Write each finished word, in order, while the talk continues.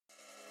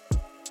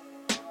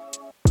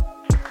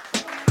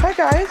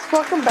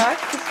welcome back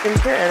to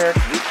Skincare Energy.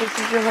 This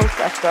is your host,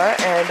 Esta,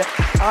 and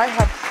I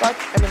have such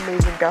an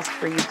amazing guest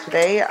for you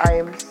today. I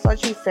am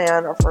such a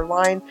fan of her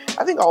line.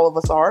 I think all of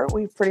us are.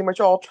 We've pretty much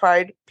all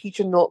tried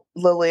Peach and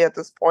Lily at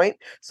this point.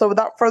 So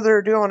without further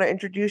ado, I want to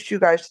introduce you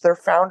guys to their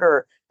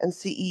founder and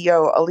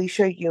CEO,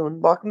 Alicia Yoon.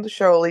 Welcome to the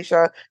show,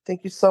 Alicia.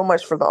 Thank you so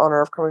much for the honor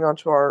of coming on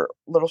to our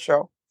little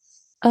show.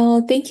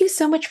 Oh, thank you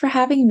so much for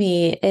having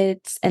me.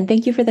 And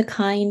thank you for the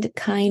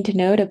kind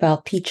note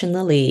about Peach and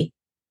Lily.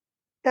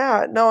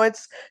 Yeah, no,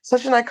 it's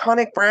such an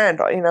iconic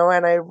brand,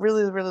 and I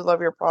really, really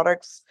love your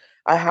products.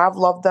 I have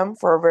loved them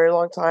for a very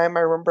long time. I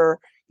remember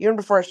even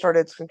before I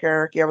started Skincare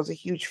Anarchy, I was a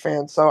huge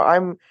fan. So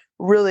I'm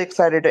really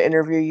excited to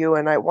interview you,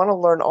 and I want to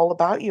learn all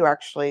about you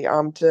actually,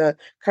 to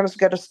kind of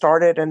get us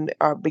started and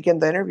begin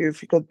the interview.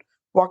 If you could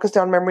walk us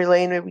down memory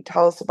lane, maybe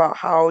tell us about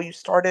how you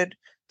started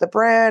the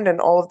brand and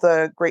all of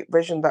the great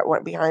vision that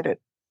went behind it.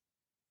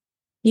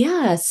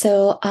 Yeah,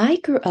 so I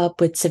grew up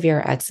with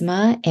severe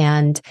eczema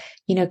and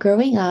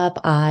growing up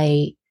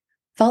I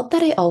felt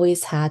that I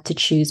always had to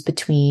choose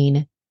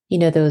between,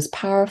 those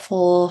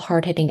powerful,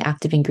 hard-hitting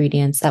active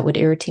ingredients that would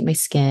irritate my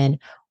skin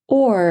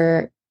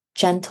or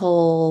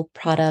gentle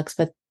products,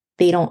 but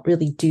they don't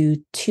really do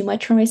too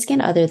much for my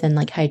skin other than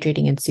like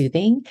hydrating and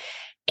soothing.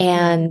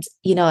 And,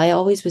 I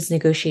always was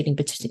negotiating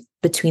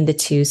between the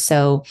two.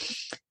 So,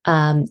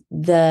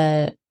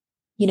 the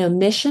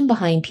mission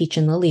behind Peach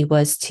and Lily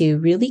was to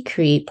really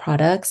create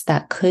products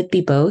that could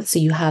be both. So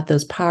you have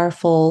those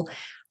powerful,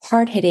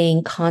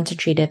 hard-hitting,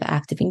 concentrative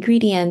active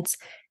ingredients,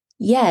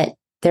 yet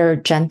they're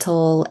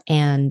gentle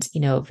and,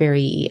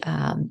 very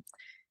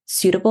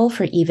suitable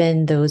for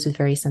even those with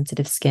very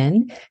sensitive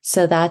skin.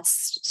 So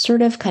that's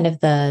sort of kind of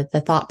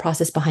the thought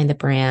process behind the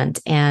brand.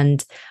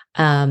 And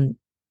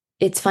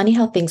it's funny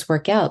how things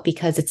work out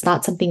because it's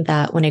not something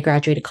that when I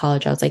graduated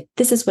college, I was like,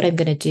 this is what I'm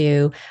going to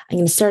do. I'm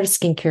going to start a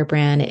skincare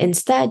brand.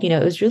 Instead,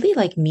 it was really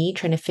like me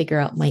trying to figure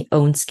out my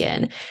own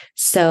skin.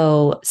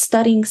 So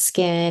studying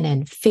skin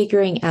and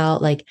figuring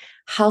out like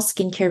how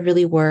skincare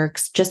really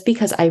works, just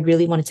because I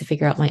really wanted to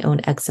figure out my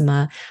own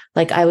eczema.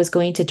 Like I was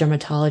going to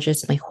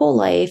dermatologists my whole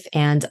life,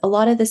 and a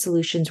lot of the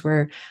solutions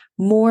were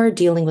more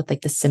dealing with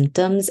like the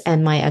symptoms,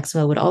 and my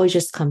eczema would always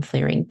just come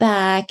flaring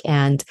back.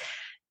 And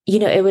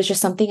it was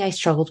just something I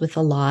struggled with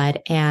a lot.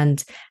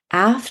 And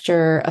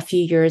after a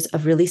few years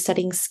of really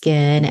studying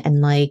skin and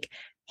like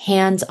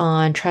hands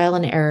on trial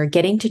and error,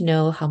 getting to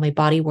know how my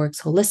body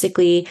works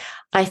holistically,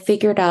 I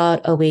figured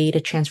out a way to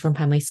transform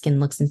how my skin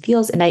looks and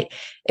feels. And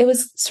it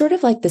was sort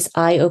of like this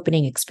eye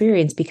opening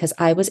experience because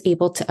I was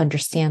able to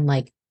understand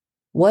like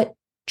what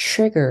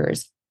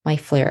triggers my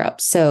flare up.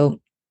 So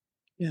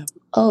Yeah.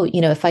 oh,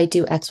 if I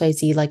do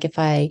XYZ, like if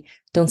I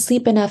don't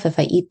sleep enough, if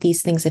I eat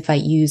these things, if I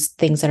use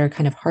things that are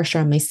kind of harsher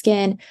on my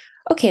skin,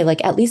 okay,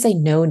 like at least I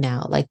know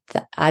now, like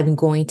I'm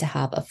going to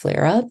have a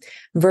flare up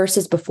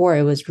versus before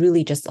it was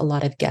really just a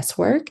lot of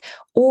guesswork.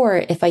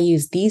 Or if I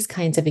use these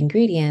kinds of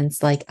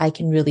ingredients, like I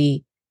can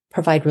really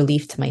provide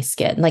relief to my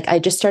skin. Like I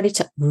just started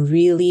to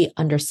really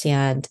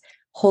understand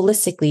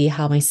holistically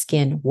how my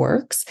skin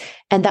works.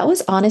 And that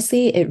was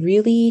honestly, it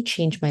really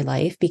changed my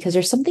life because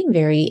there's something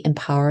very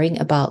empowering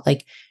about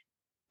like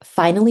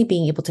finally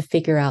being able to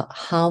figure out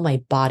how my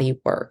body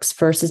works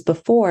versus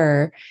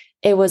before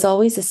it was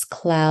always this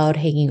cloud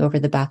hanging over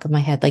the back of my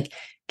head, like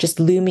just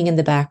looming in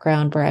the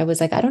background where I was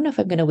like, I don't know if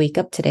I'm going to wake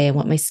up today and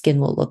what my skin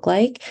will look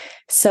like.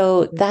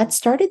 So that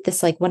started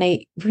this, like when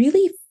I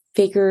really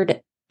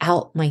figured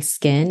out my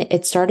skin,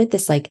 it started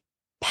this like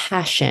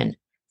passion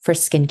for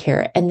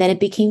skincare. And then it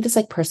became this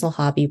like personal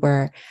hobby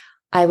where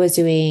I was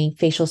doing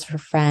facials for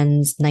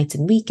friends, nights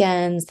and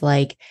weekends,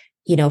 like,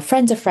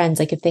 friends of friends,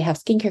 like if they have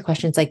skincare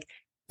questions, like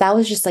that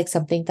was just like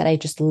something that I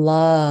just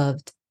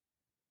loved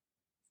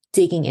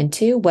digging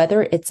into,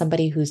 whether it's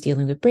somebody who's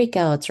dealing with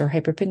breakouts or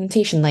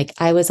hyperpigmentation. Like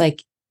I was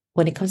like,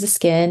 when it comes to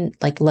skin,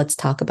 like let's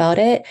talk about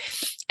it.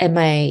 And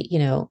my,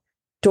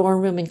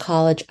 dorm room in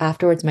college,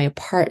 afterwards, my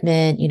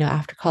apartment,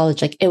 after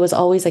college, like it was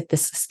always like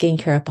this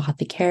skincare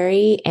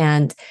apothecary.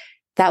 And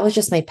that was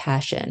just my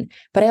passion.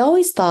 But I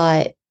always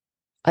thought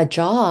a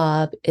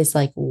job is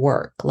like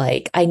work.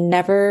 Like I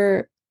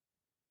never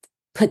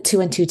put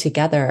two and two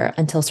together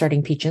until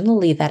starting Peach and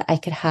Lily that I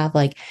could have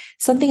like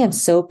something I'm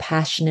so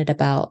passionate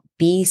about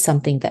be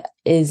something that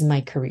is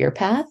my career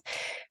path.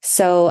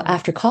 So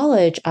after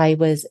college, I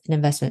was an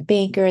investment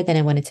banker. Then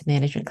I went into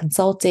management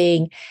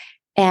consulting.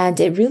 And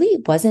it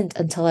really wasn't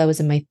until I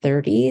was in my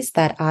 30s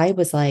that I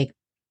was like,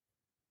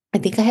 I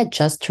think I had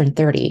just turned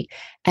 30.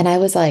 And I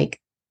was like,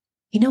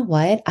 you know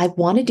what? I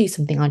want to do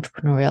something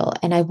entrepreneurial.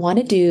 And I want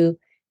to do,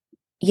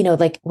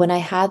 like when I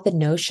had the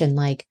notion,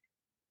 like,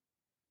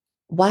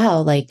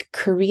 wow, like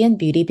Korean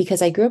beauty,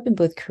 because I grew up in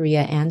both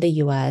Korea and the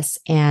US.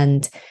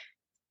 And,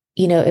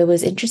 it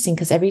was interesting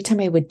because every time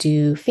I would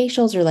do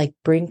facials or like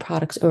bring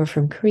products over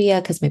from Korea,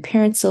 because my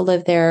parents still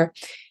live there.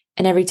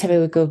 And every time I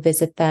would go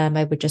visit them,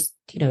 I would just,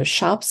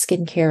 shop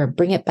skincare and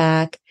bring it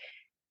back.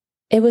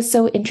 It was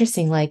so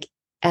interesting. Like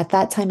at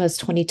that time, it was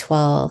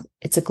 2012.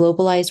 It's a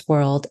globalized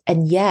world.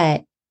 And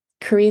yet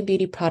Korean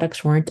beauty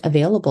products weren't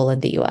available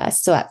in the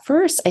US. So at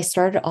first, I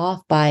started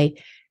off by,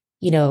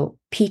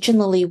 Peach and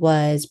Lily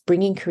was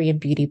bringing Korean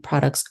beauty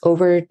products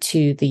over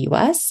to the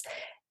US.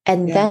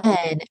 And Yeah.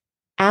 then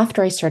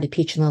after I started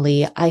Peach and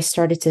Lily, I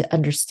started to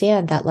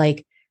understand that,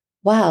 like,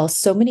 wow,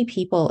 so many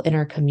people in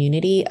our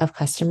community of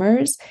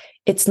customers,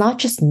 it's not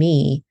just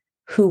me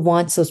who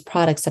wants those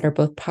products that are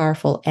both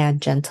powerful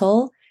and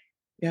gentle.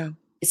 Yeah.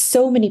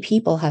 So many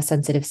people have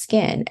sensitive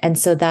skin. And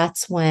so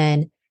that's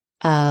when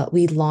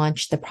we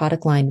launched the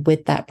product line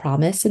with that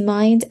promise in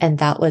mind. And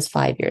that was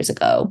 5 years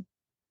ago.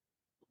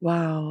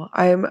 Wow.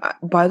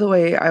 By the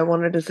way, I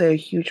wanted to say a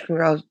huge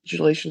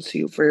congratulations to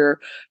you for your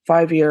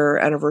 5-year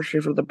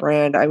anniversary for the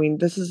brand. I mean,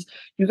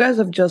 you guys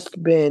have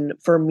just been,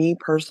 for me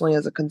personally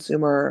as a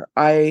consumer,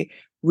 I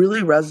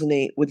really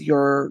resonate with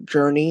your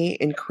journey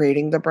in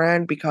creating the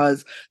brand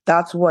because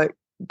that's what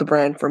the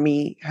brand for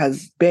me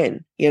has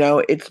been.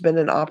 It's been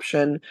an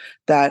option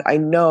that I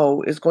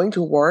know is going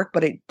to work,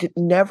 but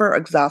never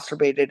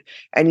exacerbated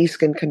any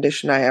skin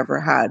condition I ever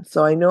had.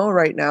 So I know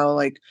right now,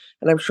 like,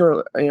 and I'm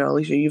sure,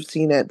 Alicia, you've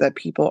seen it that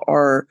people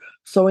are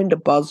so into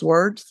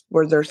buzzwords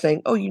where they're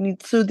saying, oh, you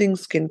need soothing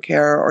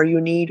skincare or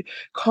you need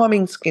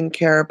calming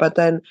skincare. But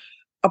then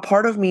a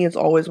part of me is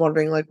always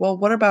wondering, like, well,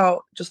 what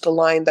about just a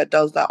line that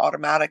does that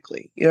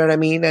automatically? You know what I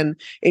mean? And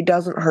it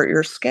doesn't hurt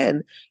your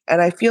skin.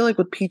 And I feel like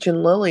with Peach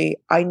and Lily,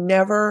 I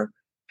never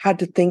had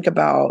to think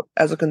about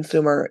as a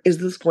consumer, is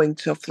this going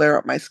to flare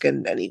up my skin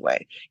in any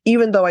way?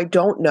 Even though I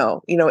don't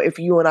know, if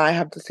you and I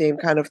have the same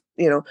kind of,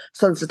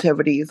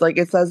 sensitivities. Like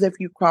it's as if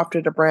you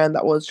crafted a brand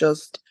that was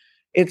just,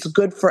 it's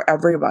good for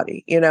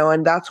everybody,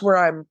 and that's where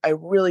I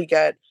really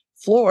get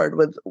floored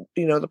with,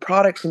 the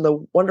products and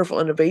the wonderful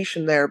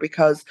innovation there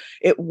because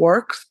it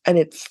works and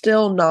it's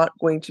still not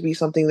going to be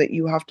something that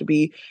you have to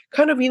be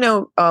kind of,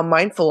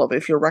 mindful of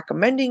if you're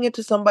recommending it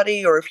to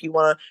somebody or if you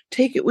want to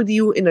take it with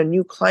you in a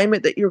new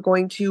climate that you're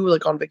going to,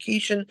 like on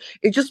vacation.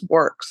 It just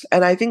works.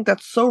 And I think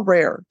that's so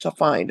rare to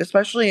find,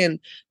 especially in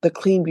the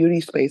clean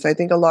beauty space. I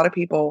think a lot of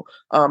people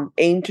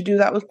aim to do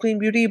that with clean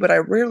beauty, but I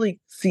rarely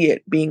see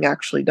it being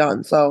actually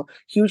done. So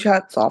huge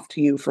hats off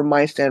to you from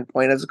my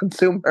standpoint as a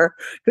consumer,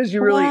 because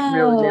you really,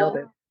 really nailed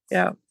Wow. it.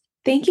 Yeah.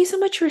 Thank you so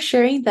much for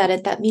sharing that.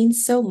 And that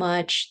means so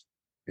much,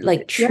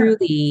 like Yeah.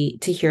 truly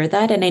to hear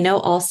that. And I know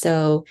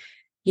also,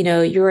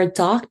 you're a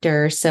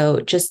doctor.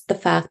 So just the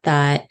fact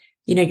that,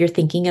 you're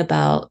thinking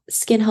about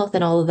skin health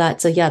and all of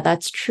that. So yeah,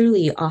 that's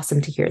truly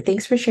awesome to hear.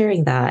 Thanks for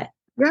sharing that.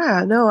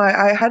 Yeah, no,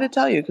 I had to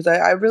tell you because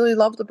I really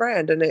love the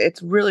brand and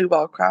it's really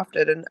well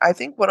crafted. And I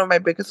think one of my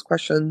biggest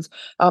questions,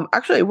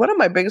 actually, one of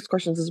my biggest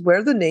questions is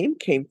where the name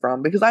came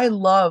from because I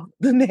love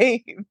the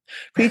name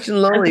Peach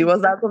and Lily.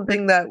 Was that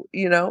something that,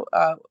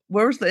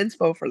 where was the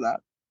inspo for that?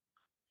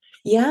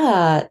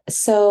 Yeah.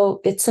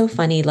 So it's so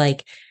funny.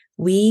 Like,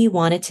 we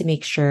wanted to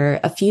make sure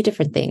a few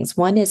different things.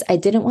 One is I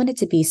didn't want it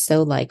to be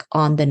so like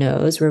on the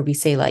nose where we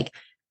say like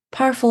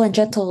powerful and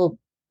gentle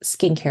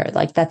skincare,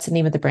 like that's the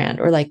name of the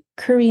brand, or like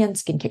Korean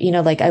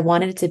skincare, like I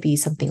wanted it to be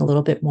something a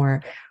little bit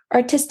more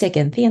artistic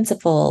and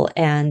fanciful.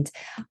 And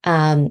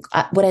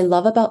what I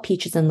love about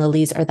Peaches and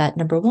Lilies are that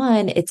number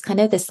one, it's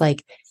kind of this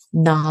like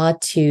nod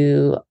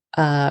to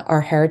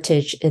our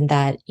heritage in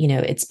that,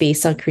 it's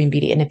based on Korean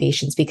beauty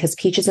innovations because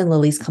peaches and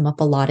lilies come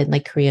up a lot in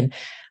like Korean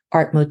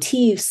art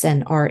motifs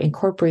and are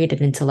incorporated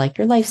into like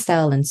your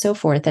lifestyle and so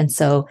forth. And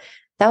so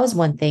that was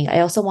one thing. I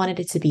also wanted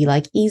it to be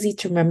like easy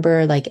to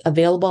remember, like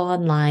available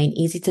online,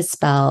 easy to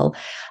spell.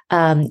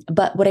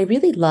 But what I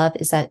really love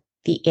is that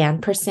the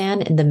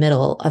ampersand in the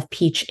middle of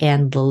peach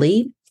and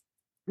lily,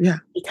 Yeah.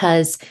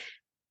 because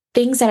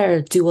things that are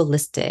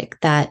dualistic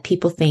that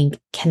people think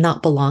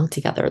cannot belong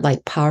together,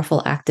 like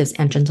powerful actives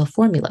and gentle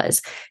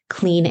formulas,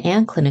 clean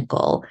and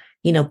clinical,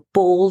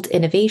 bold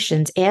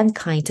innovations and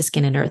kind to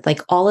skin and earth,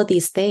 like all of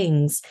these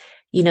things,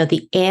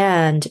 the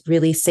and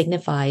really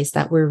signifies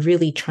that we're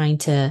really trying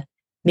to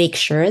make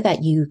sure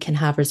that you can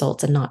have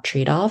results and not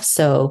trade offs.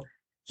 So,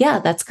 yeah,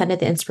 that's kind of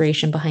the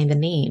inspiration behind the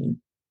name.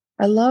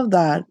 I love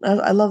that.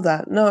 I love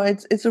that. No,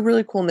 it's a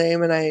really cool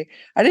name, and I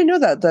didn't know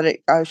that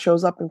it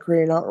shows up in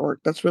Korean artwork.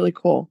 That's really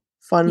cool.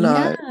 Fun,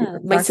 Yeah,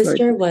 my factoid.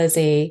 sister was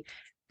a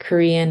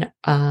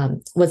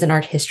was an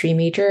art history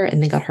major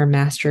and then got her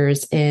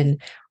master's in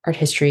art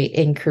history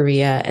in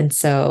Korea. And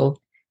so,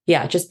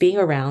 yeah, just being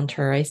around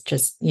her, I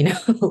just,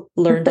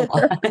 learned a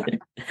lot.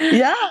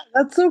 Yeah,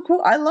 that's so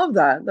cool. I love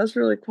that. That's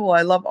really cool.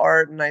 I love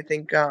art, and I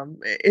think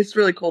it's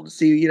really cool to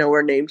see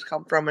where names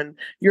come from. And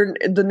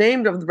the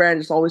name of the brand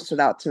just always stood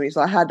out to me,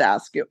 so I had to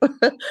ask you.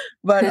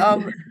 But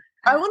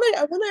I want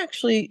to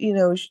actually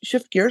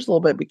shift gears a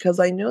little bit because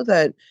I know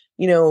that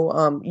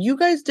you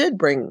guys did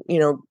bring,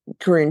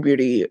 Korean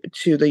beauty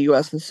to the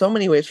US in so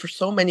many ways for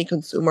so many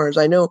consumers.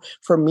 I know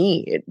for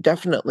me, it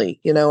definitely,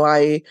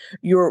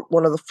 you're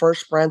one of the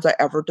first brands I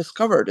ever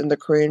discovered in the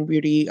Korean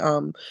beauty,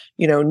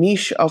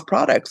 niche of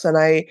products. And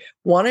I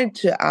wanted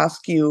to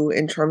ask you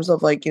in terms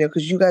of like,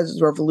 because you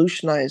guys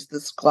revolutionized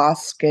this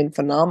glass skin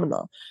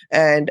phenomena.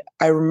 And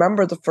I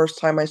remember the first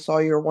time I saw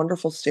your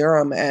wonderful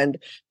serum and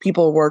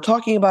people were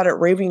talking about it,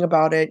 raving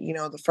about it,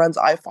 the friends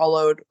I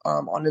followed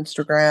on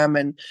Instagram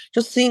and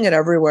just seeing it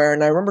everywhere.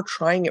 And I remember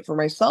trying it for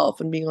myself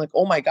and being like,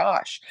 oh my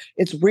gosh,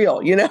 it's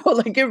real,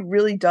 like it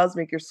really does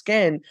make your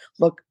skin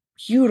look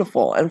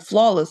beautiful and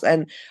flawless.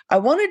 And I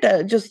wanted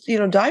to just,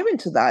 dive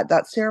into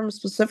that serum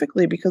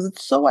specifically because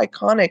it's so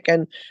iconic.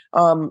 And,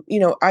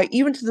 I,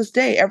 even to this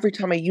day, every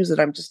time I use it,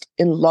 I'm just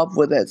in love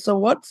with it. So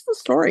what's the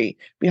story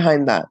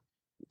behind that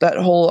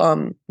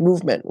whole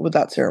movement with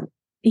that serum?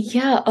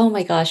 Yeah. Oh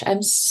my gosh.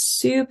 I'm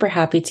super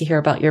happy to hear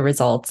about your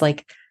results.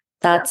 Like,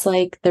 that's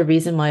like the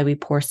reason why we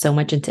pour so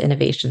much into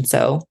innovation.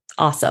 So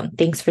awesome.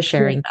 Thanks for Yeah.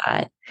 sharing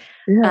that.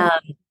 Yeah.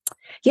 Um,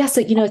 yeah.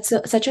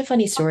 So, such a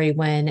funny story.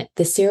 When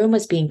the serum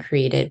was being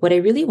created, what I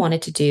really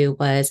wanted to do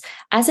was,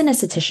 as an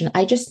esthetician,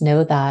 I just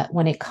know that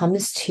when it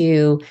comes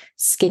to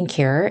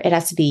skincare, it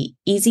has to be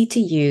easy to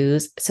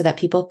use so that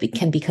people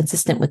can be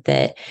consistent with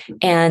it.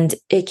 And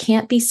it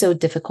can't be so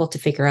difficult to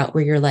figure out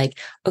where you're like,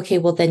 okay,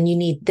 well, then you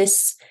need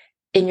this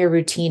in your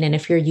routine. And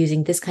if you're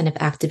using this kind of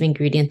active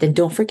ingredient, then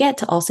don't forget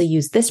to also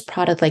use this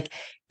product. Like,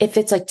 if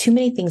it's like too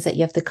many things that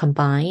you have to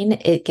combine,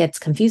 it gets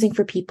confusing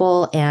for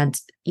people and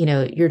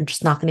you're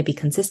just not going to be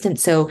consistent.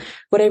 So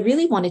what I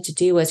really wanted to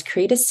do was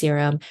create a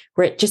serum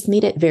where it just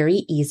made it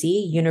very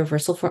easy,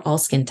 universal for all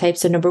skin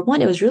types. So number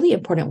one, it was really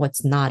important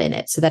what's not in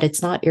it so that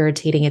it's not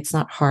irritating, it's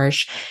not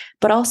harsh.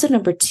 But also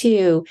number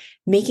two,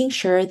 making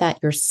sure that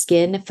your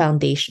skin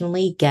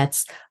foundationally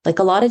gets like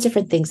a lot of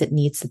different things it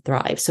needs to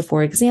thrive. So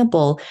for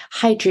example,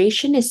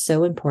 hydration is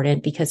so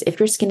important because if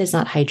your skin is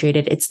not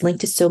hydrated, it's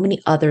linked to so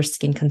many other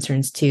skin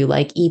concerns too,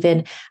 like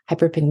even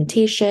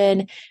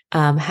hyperpigmentation,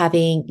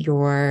 having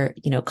your,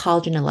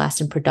 collagen and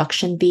elastin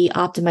production be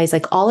optimized,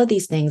 like all of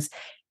these things,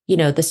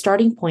 the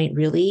starting point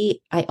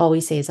really, I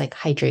always say is like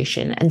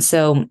hydration. And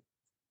so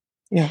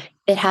Yeah.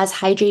 it has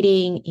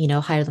hydrating,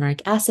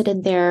 hyaluronic acid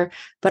in there,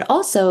 but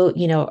also,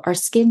 our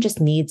skin just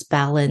needs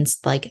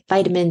balanced like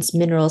vitamins,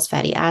 minerals,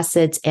 fatty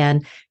acids,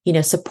 and,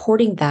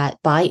 supporting that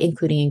by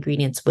including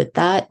ingredients with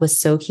that was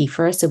so key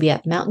for us. So we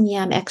have mountain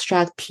yam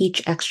extract,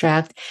 peach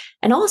extract,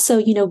 and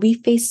also, we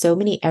face so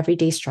many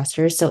everyday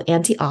stressors. So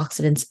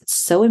antioxidants,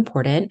 so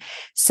important.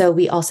 So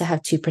we also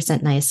have 2%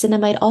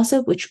 niacinamide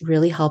also, which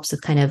really helps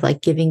with kind of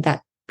like giving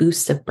that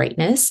boost of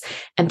brightness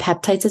and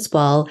peptides as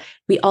well.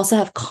 We also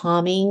have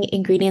calming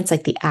ingredients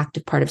like the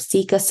active part of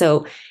Cica.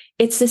 So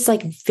it's this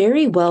like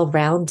very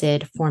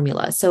well-rounded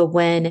formula. So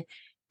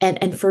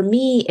and for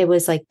me, it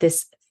was like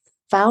this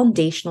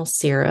foundational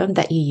serum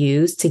that you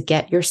use to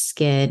get your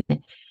skin,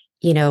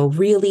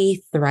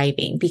 really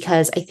thriving.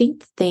 Because I think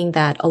the thing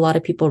that a lot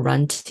of people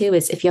run to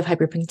is if you have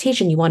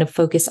hyperpigmentation, you want to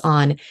focus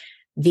on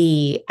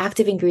the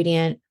active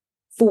ingredient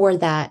for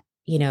that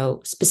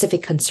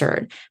specific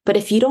concern. But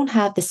if you don't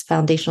have this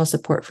foundational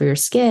support for your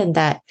skin,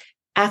 that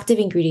active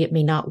ingredient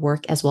may not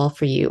work as well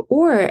for you.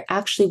 Or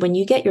actually, when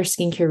you get your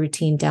skincare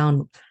routine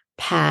down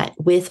pat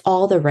with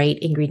all the right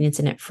ingredients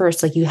in it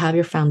first, like you have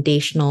your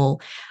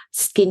foundational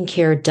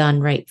skincare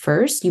done right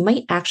first, you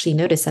might actually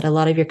notice that a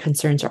lot of your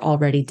concerns are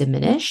already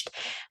diminished.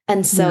 And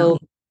Yeah. so,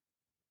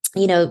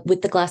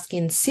 with the glass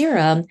skin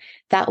serum,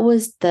 that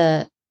was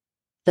the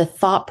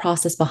thought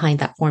process behind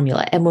that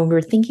formula. And when we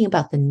were thinking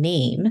about the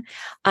name,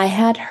 I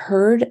had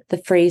heard the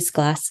phrase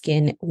glass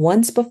skin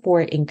once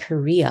before in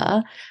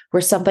Korea,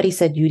 where somebody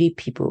said yuri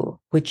pibu,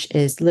 which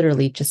is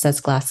literally just as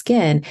glass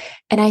skin.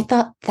 And I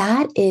thought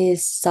that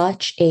is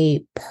such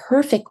a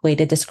perfect way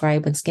to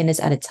describe when skin is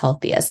at its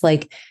healthiest.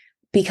 Like,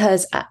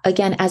 because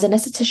again, as an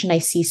esthetician, I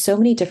see so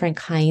many different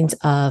kinds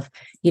of,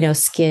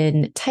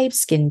 skin types,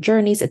 skin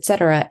journeys,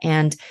 etc.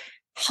 And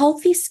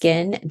healthy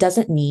skin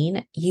doesn't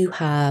mean you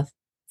have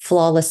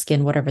flawless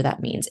skin, whatever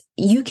that means.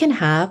 You can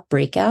have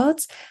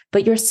breakouts,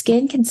 but your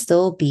skin can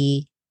still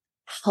be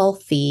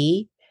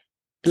healthy.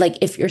 Like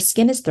if your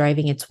skin is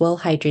thriving, it's well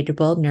hydrated,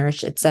 well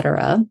nourished,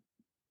 etc.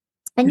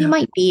 And you Yeah.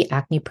 might be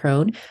acne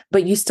prone,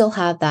 but you still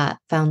have that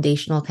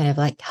foundational kind of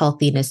like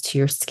healthiness to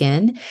your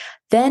skin.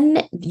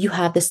 Then you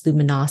have this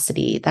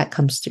luminosity that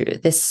comes through,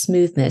 this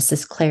smoothness,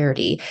 this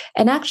clarity.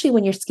 And actually,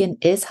 when your skin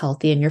is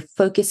healthy and you're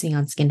focusing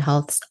on skin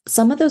health,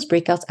 some of those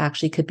breakouts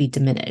actually could be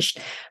diminished.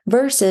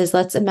 Versus,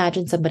 let's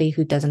imagine somebody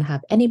who doesn't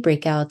have any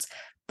breakouts,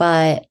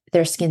 but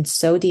their skin's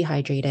so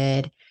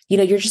dehydrated,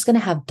 you're just going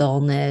to have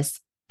dullness.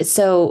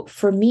 So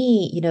for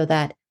me,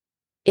 that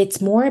it's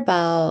more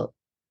about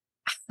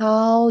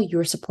how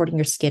you're supporting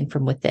your skin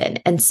from within.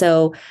 And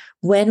so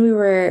when we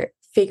were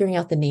figuring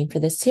out the name for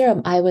this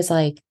serum, I was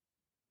like,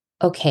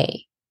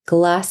 okay,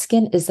 glass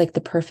skin is like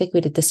the perfect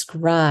way to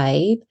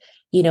describe,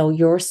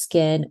 your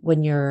skin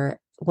when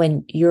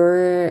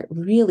you're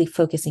really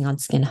focusing on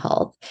skin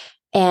health.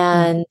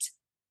 Yeah. And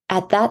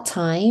at that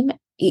time,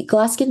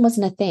 glass skin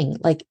wasn't a thing.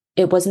 Like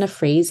it wasn't a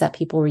phrase that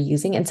people were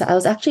using. And so I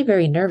was actually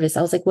very nervous.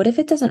 I was like, what if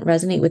it doesn't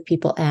resonate with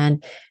people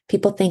and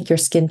people think your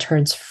skin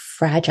turns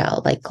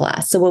fragile like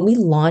glass? So when we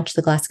launched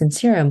the glass skin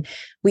serum,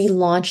 we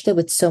launched it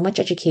with so much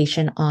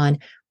education on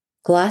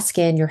glass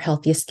skin, your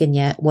healthiest skin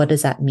yet. What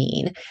does that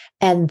mean?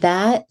 And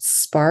that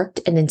sparked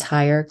an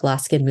entire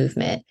glass skin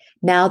movement.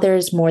 Now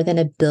there's more than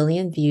 1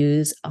 billion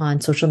views on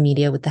social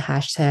media with the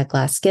hashtag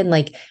glass skin.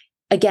 Like,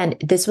 again,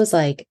 this was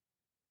like,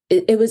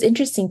 it was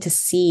interesting to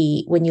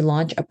see when you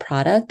launch a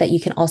product that you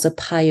can also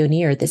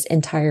pioneer this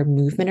entire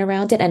movement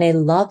around it. And I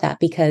love that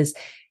because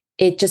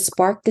it just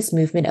sparked this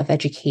movement of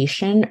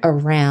education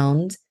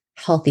around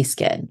healthy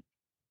skin.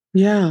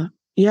 Yeah.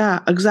 Yeah,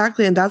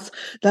 exactly. And that's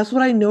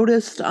what I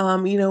noticed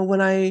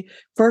when I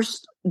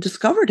first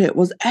discovered it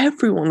was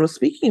everyone was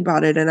speaking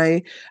about it. And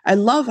I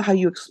love how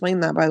you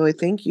explained that, by the way.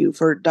 Thank you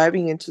for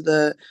diving into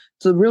the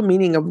real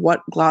meaning of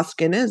what glass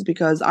skin is,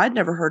 because I'd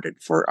never heard it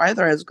for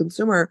either as a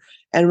consumer.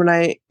 And when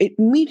it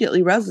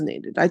immediately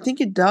resonated. I think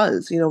it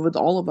does, with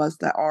all of us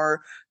that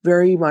are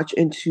very much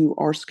into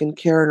our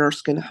skincare and our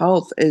skin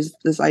health, is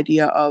this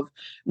idea of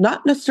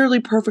not necessarily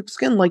perfect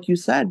skin, like you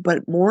said,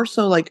 but more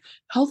so like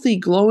healthy,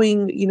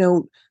 glowing,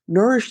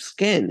 nourished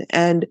skin.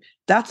 And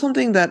that's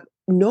something that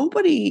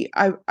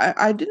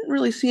I didn't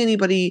really see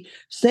anybody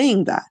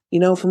saying that,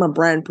 from a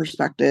brand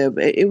perspective.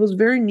 It was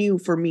very new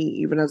for me,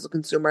 even as a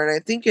consumer. And I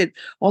think it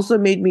also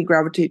made me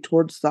gravitate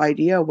towards the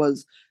idea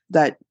was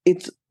that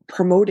it's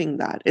promoting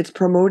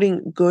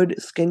good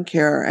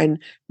skincare and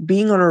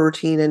being on a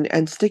routine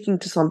and sticking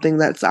to something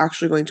that's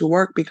actually going to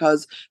work.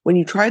 Because when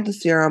you tried the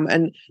serum,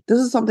 and this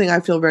is something I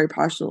feel very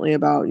passionately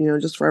about,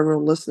 just for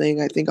everyone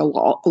listening, I think a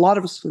lot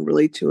of us can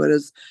relate to it,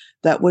 is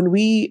that when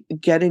we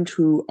get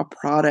into a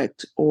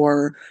product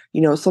or,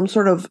 some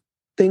sort of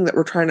thing that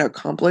we're trying to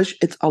accomplish,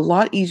 it's a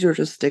lot easier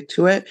to stick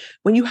to it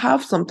when you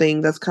have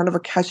something that's kind of a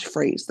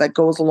catchphrase that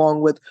goes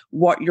along with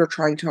what you're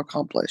trying to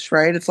accomplish,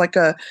 right? It's like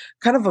a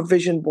kind of a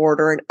vision board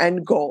or an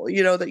end goal,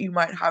 that you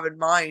might have in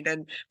mind.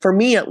 And for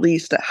me, at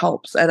least, it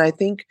helps. And I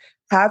think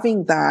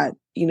having that,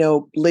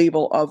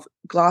 label of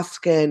glass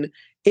skin,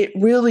 it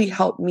really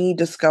helped me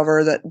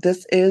discover that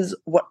this is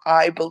what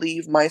I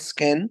believe my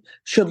skin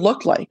should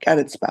look like at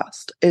its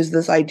best, is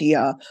this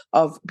idea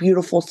of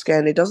beautiful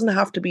skin. It doesn't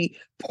have to be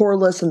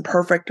poreless and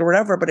perfect or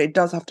whatever, but it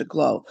does have to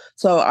glow.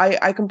 So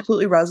I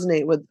completely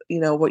resonate with,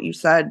 what you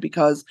said,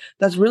 because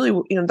that's really,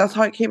 that's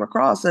how it came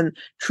across. And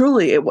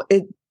truly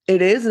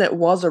it is, and it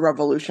was a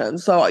revolution.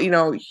 So,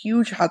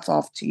 huge hats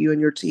off to you and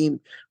your team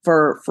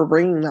for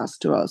bringing this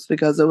to us,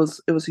 because it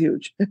was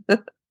huge.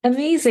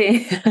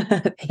 Amazing.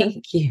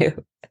 Thank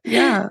you.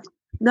 Yeah.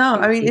 No,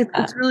 I mean, Appreciate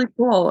it's that. really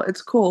cool.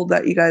 It's cool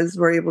that you guys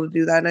were able to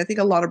do that. And I think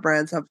a lot of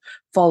brands have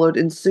followed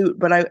in suit.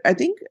 But I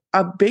think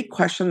a big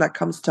question that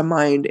comes to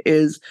mind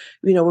is,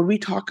 when we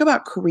talk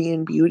about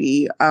Korean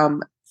beauty,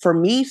 for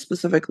me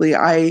specifically,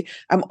 I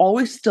am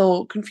always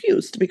still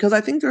confused, because I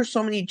think there's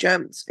so many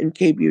gems in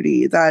K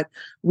beauty that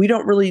we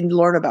don't really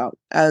learn about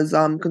as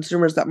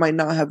consumers that might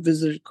not have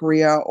visited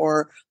Korea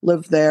or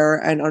lived there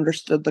and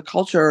understood the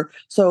culture.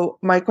 So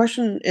my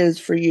question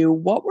is for you,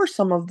 what were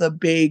some of the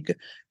big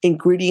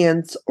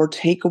ingredients or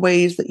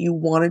takeaways that you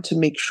wanted to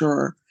make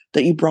sure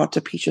that you brought to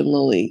Peach and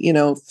Lily,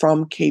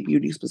 from K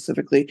Beauty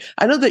specifically?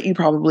 I know that you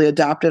probably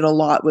adapted a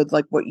lot with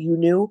like what you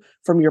knew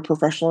from your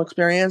professional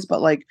experience,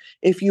 but like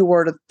if you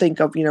were to think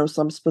of,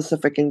 some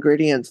specific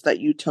ingredients that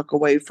you took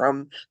away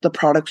from the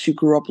products you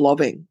grew up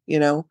loving,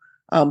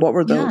 what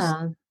were those?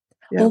 Yeah.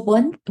 Yeah.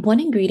 Well, one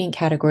ingredient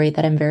category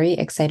that I'm very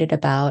excited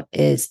about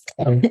is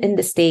in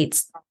the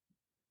States,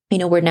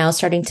 we're now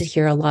starting to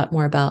hear a lot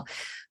more about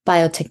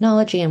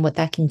biotechnology and what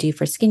that can do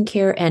for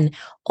skincare. And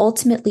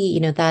ultimately,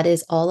 that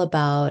is all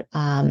about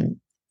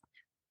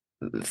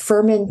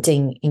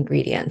fermenting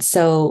ingredients.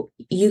 So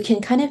you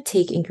can kind of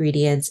take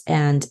ingredients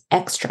and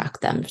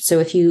extract them. So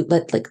if you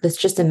let's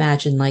just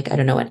imagine, like, I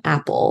don't know, an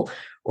apple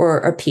or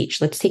a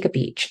peach. Let's take a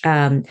peach.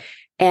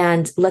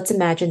 And let's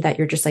imagine that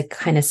you're just like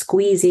kind of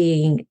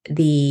squeezing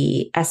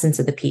the essence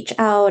of the peach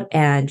out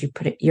and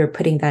you're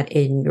putting that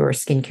in your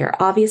skincare.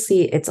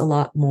 Obviously, it's a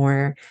lot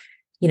more,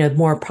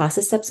 more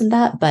process steps than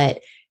that,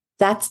 but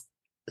that's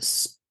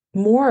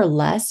more or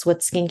less what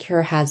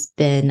skincare has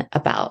been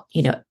about,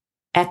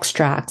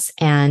 extracts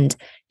and,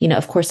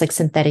 of course, like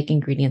synthetic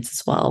ingredients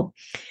as well.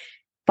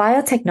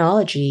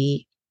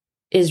 Biotechnology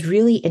is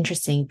really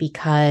interesting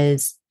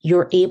because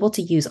you're able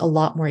to use a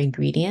lot more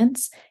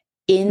ingredients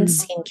in Mm.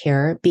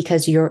 skincare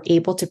because you're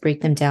able to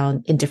break them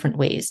down in different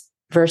ways.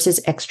 Versus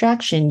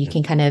extraction, you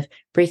can kind of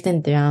break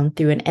them down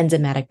through an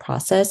enzymatic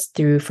process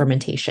through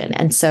fermentation.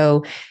 And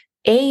so,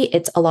 A,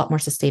 it's a lot more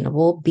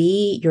sustainable.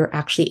 B, you're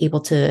actually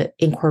able to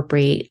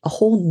incorporate a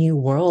whole new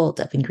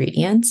world of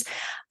ingredients.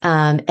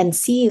 And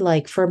C,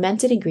 like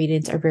fermented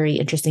ingredients are very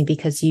interesting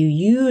because you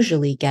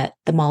usually get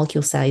the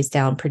molecule size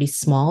down pretty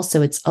small.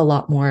 So it's a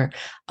lot more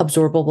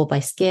absorbable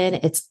by skin.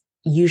 It's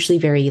usually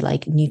very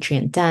like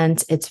nutrient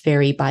dense. It's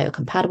very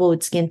biocompatible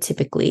with skin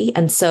typically.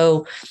 And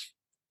so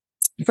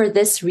for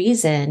this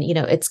reason,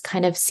 it's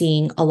kind of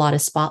seeing a lot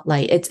of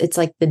spotlight. It's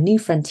like the new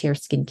frontier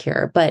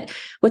skincare. But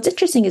what's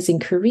interesting is in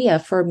Korea,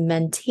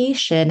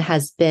 fermentation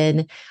has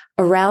been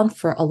around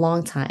for a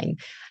long time.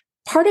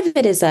 Part of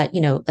it is that,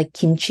 like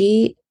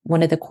kimchi,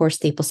 one of the core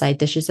staple side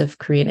dishes of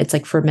Korean, it's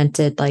like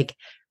fermented like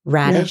Yeah.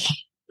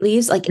 radish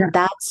leaves. Like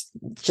that's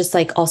just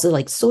like also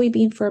like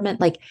soybean ferment.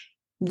 Like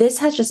this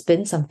has just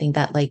been something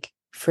that like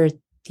for,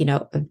 you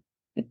know,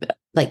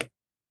 like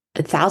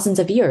thousands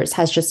of years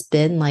has just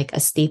been like a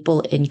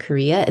staple in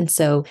Korea. And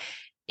so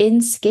in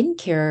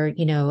skincare,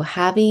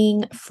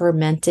 having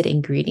fermented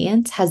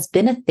ingredients has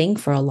been a thing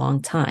for a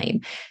long time.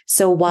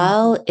 So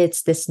while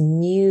it's this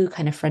new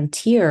kind of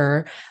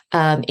frontier,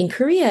 in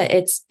Korea,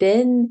 it's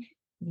been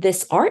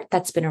this art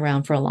that's been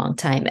around for a long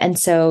time. And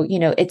so,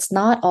 it's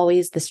not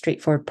always the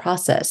straightforward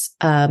process.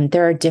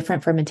 There are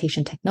different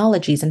fermentation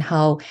technologies and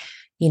how,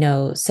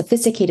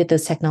 sophisticated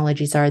those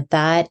technologies are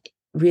that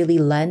really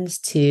lends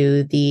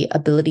to the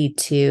ability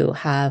to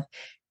have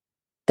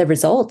the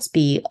results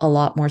be a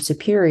lot more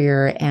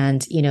superior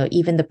and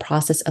even the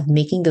process of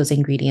making those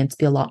ingredients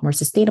be a lot more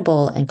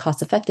sustainable and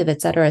cost effective,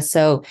 et cetera.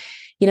 So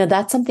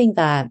that's something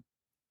that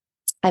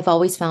I've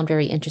always found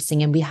very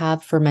interesting. And we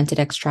have fermented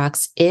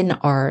extracts in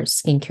our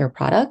skincare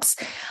products.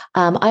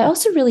 I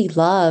also really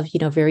love,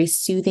 very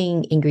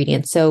soothing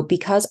ingredients. So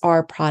because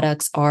our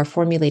products are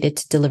formulated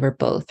to deliver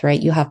both, right?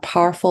 You have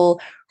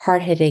powerful,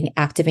 hard-hitting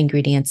active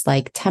ingredients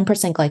like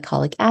 10%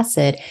 glycolic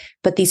acid,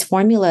 but these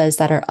formulas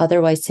that are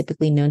otherwise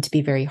typically known to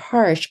be very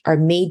harsh are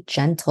made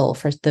gentle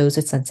for those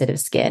with sensitive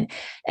skin.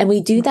 And we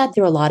do that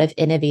through a lot of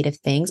innovative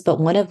things, but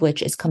one of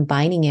which is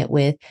combining it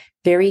with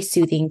very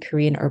soothing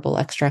Korean herbal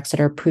extracts that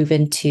are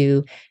proven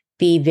to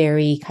be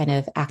very kind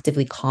of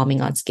actively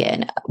calming on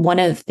skin. One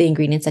of the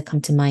ingredients that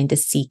come to mind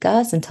is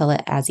Cica,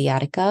 Centella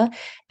asiatica.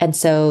 And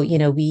so,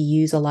 we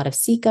use a lot of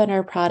Cica in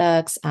our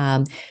products.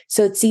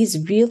 So it's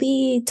these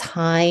really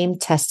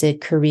time-tested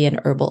Korean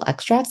herbal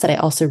extracts that I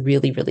also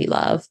really, really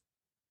love.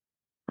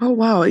 Oh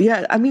wow.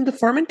 Yeah. I mean, the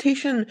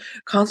fermentation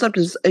concept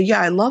is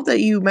yeah, I love that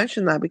you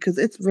mentioned that because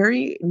it's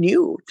very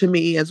new to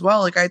me as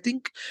well. Like I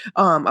think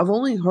I've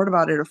only heard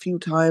about it a few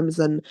times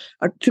and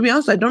to be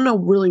honest, I don't know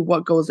really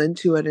what goes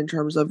into it in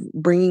terms of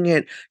bringing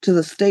it to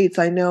the States.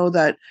 I know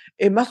that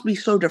it must be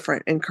so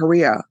different in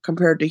Korea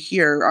compared to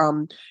here.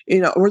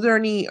 Were there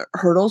any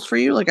hurdles for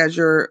you like as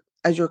you're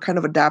kind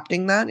of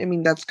adapting that? I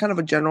mean, that's kind of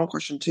a general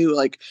question too.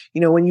 Like,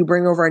 when you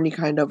bring over any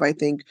kind of, I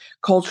think,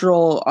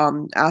 cultural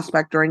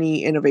aspect or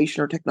any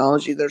innovation or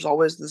technology, there's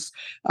always this,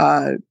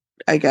 uh,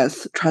 I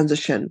guess,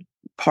 transition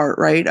part,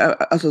 right,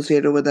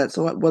 associated with it.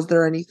 So, was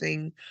there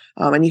anything,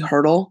 any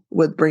hurdle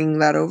with bringing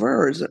that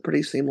over, or is it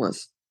pretty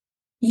seamless?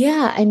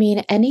 Yeah, I mean,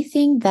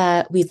 anything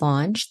that we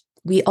launch,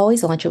 we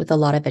always launch it with a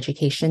lot of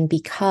education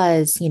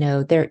because,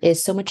 there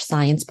is so much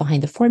science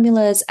behind the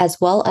formulas, as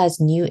well as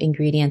new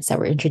ingredients that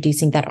we're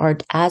introducing that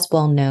aren't as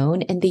well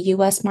known in the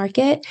US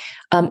market,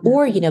 Yeah.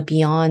 or,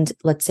 beyond,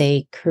 let's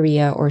say,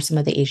 Korea or some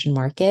of the Asian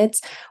markets,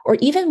 or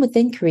even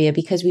within Korea,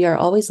 because we are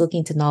always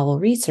looking to novel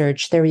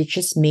research. There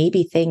just may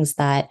be things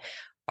that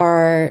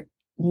are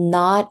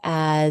not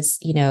as,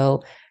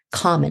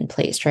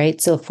 commonplace, right?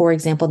 So, for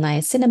example,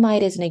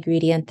 niacinamide is an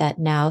ingredient that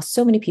now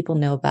so many people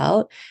know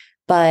about.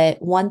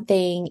 But one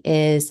thing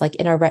is like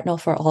in our retinol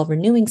for all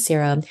renewing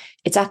serum,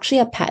 it's actually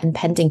a patent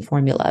pending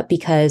formula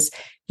because,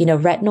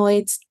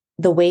 retinoids,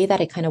 the way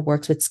that it kind of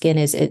works with skin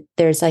is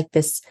there's like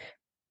this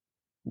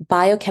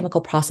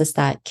biochemical process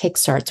that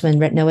kickstarts when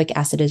retinoic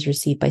acid is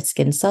received by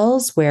skin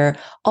cells, where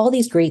all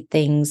these great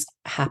things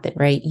happen,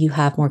 right? You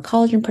have more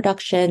collagen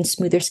production,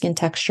 smoother skin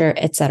texture,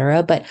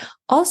 etc. But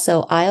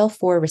also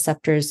IL-4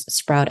 receptors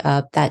sprout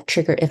up that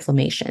trigger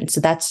inflammation.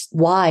 So that's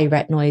why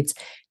retinoids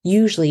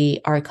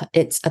usually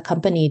it's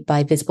accompanied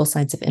by visible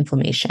signs of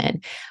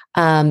inflammation.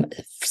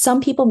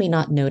 Some people may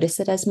not notice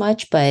it as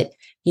much, but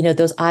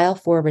those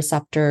IL-4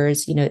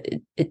 receptors,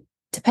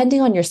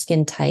 depending on your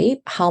skin type,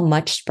 how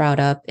much sprout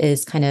up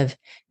is kind of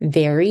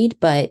varied,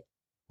 but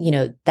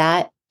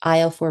that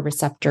IL-4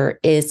 receptor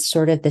is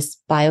sort of this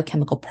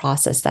biochemical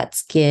process that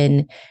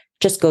skin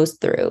just goes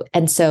through.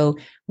 And so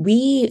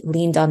we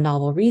leaned on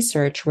novel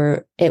research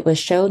where it was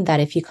shown that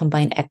if you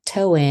combine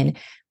ectoin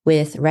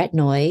with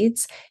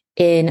retinoids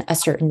in a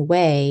certain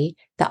way,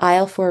 the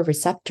IL-4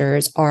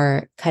 receptors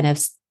are kind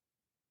of,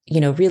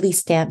 really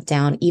stamped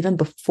down even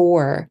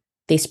before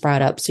they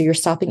sprout up. So you're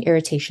stopping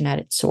irritation at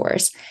its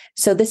source.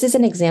 So this is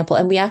an example.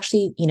 And we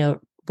actually,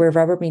 where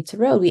rubber meets the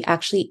road, we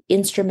actually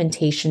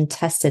instrumentation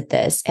tested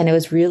this. And it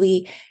was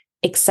really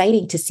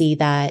exciting to see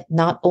that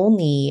not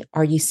only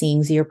are you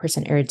seeing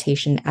 0%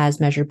 irritation as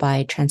measured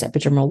by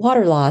transepidermal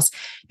water loss,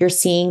 you're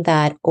seeing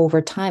that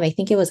over time, I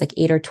think it was like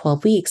 8 or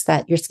 12 weeks,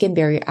 that your skin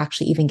barrier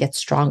actually even gets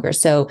stronger.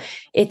 So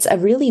it's a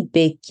really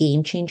big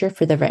game changer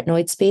for the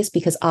retinoid space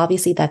because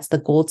obviously that's the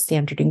gold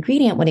standard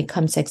ingredient when it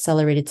comes to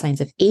accelerated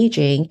signs of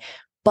aging,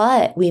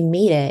 but we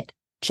made it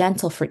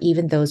gentle for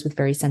even those with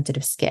very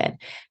sensitive skin.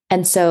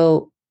 And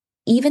so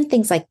even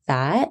things like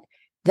that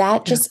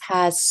that Yeah. just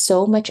has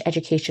so much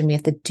education we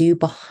have to do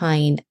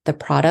behind the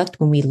product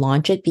when we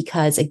launch it,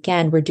 because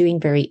again, we're doing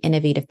very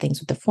innovative things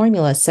with the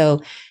formula.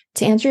 So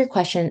to answer your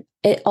question,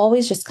 it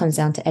always just comes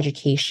down to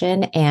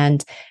education.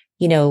 And,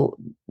 you know,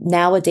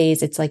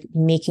 nowadays it's like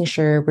making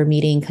sure we're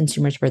meeting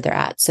consumers where they're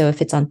at. So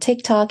if it's on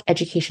TikTok,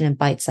 education in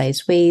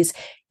bite-sized ways.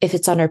 If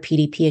it's on our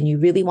PDP and you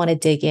really want to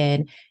dig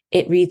in,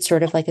 it reads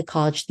sort of like a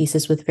college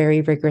thesis with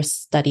very rigorous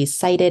studies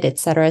cited, et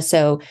cetera.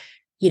 So,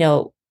 you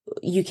know,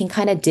 you can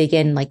kind of dig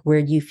in like where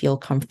you feel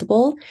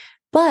comfortable.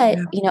 But,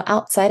 Yeah. you know,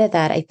 outside of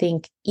that, I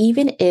think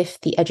even if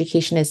the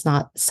education is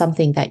not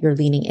something that you're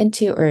leaning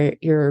into or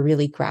you're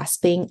really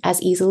grasping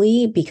as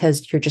easily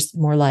because you're just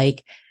more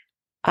like,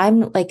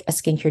 I'm like a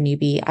skincare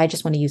newbie, I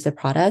just want to use the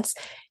products.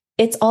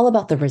 It's all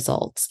about the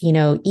results. You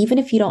know, even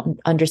if you don't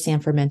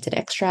understand fermented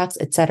extracts,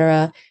 et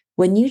cetera,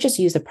 when you just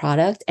use a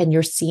product and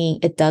you're seeing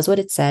it does what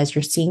it says,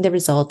 you're seeing the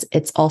results,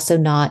 it's also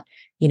not,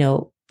 you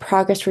know,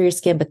 progress for your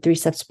skin, but three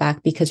steps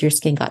back because your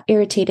skin got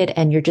irritated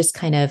and you're just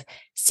kind of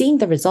seeing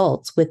the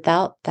results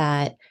without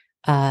that,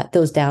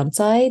 those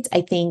downsides.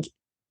 I think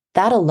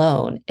that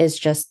alone is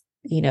just,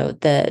 you know,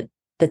 the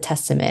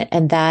testament.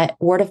 And that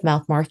word of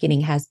mouth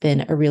marketing has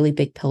been a really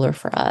big pillar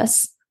for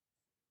us.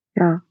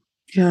 Yeah.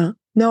 Yeah.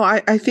 No,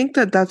 I think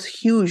that that's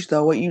huge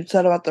though, what you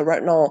said about the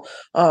retinol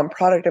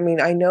product. I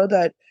mean, I know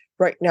that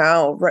right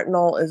now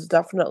retinol is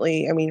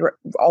definitely, I mean,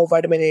 all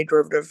vitamin A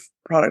derivative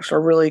products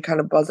are really kind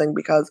of buzzing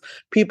because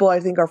people I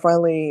think are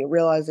finally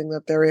realizing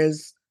that there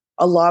is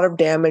a lot of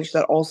damage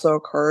that also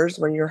occurs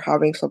when you're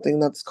having something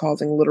that's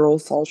causing literal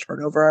cell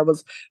turnover. I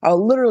was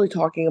literally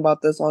talking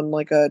about this on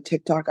like a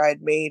TikTok I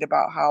had made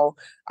about how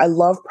I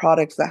love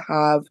products that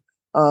have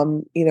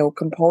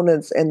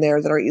components in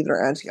there that are either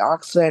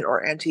antioxidant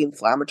or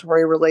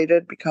anti-inflammatory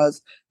related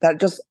because that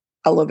just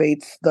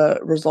elevates the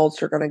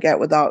results you're going to get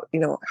without,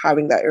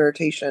 having that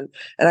irritation.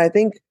 And I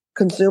think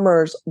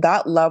consumers,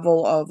 that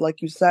level of,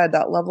 like you said,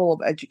 that level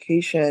of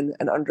education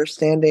and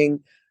understanding,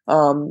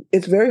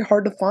 it's very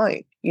hard to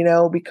find,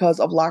 because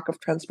of lack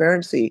of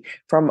transparency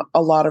from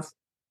a lot of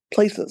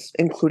places,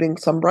 including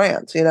some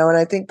brands, and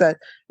I think that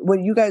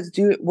when you guys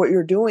do what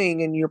you're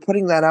doing and you're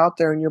putting that out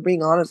there and you're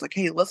being honest, like,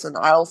 hey, listen,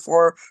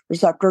 IL-4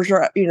 receptors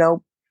are,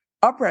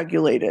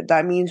 upregulated.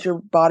 That means your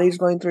body's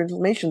going through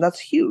inflammation. That's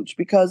huge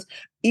because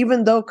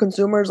even though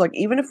consumers, like,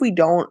 even if we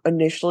don't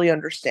initially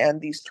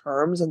understand these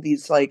terms and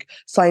these like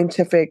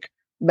scientific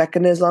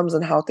mechanisms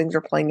and how things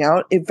are playing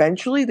out,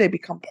 eventually they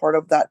become part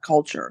of that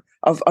culture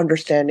of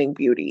understanding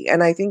beauty.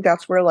 And I think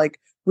that's where like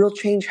real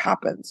change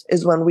happens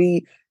is when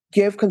we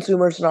give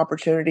consumers an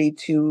opportunity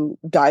to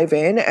dive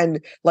in and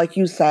like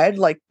you said,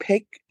 like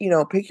pick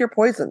your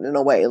poison in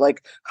a way.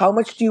 Like how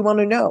much do you want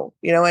to know?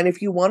 And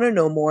if you want to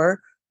know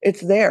more,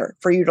 it's there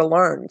for you to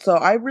learn. So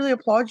I really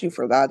applaud you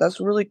for that.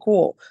 That's really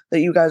cool that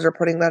you guys are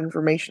putting that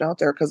information out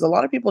there because a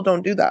lot of people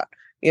don't do that,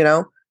 you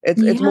know?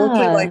 It's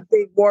mostly Yeah. like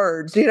big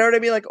words, you know what I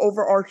mean? Like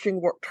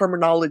overarching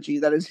terminology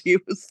that is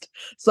used.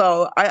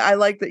 So I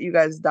like that you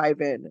guys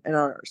dive in and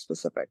are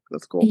specific.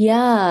 That's cool.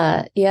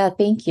 Yeah, yeah,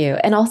 thank you.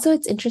 And also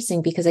it's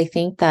interesting because I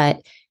think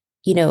that,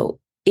 you know,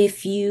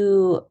 if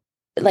you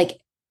like,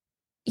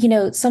 you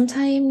know,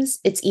 sometimes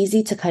it's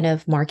easy to kind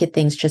of market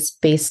things just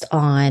based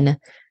on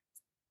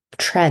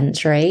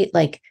trends, right?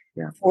 Like,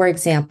 Yeah. for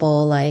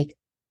example, like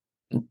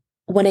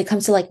when it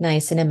comes to like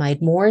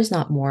niacinamide, more is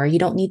not more. You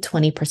don't need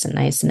 20%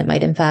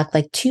 niacinamide. In fact,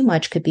 like too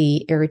much could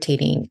be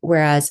irritating,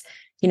 whereas,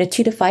 you know,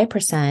 2 to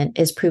 5%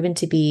 is proven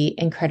to be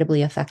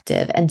incredibly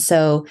effective. And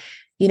so,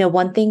 you know,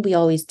 one thing we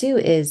always do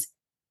is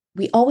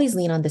we always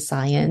lean on the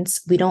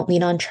science. We don't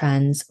lean on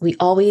trends. We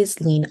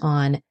always lean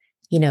on,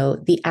 you know,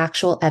 the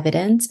actual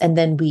evidence. And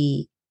then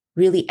we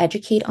really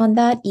educate on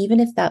that, even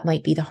if that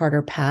might be the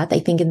harder path. I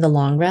think in the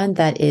long run,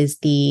 that is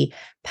the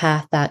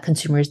path that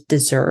consumers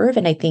deserve.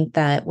 And I think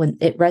that when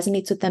it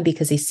resonates with them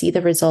because they see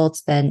the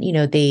results, then, you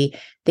know, they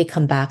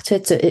come back to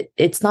it. So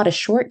it's not a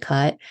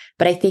shortcut,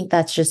 but I think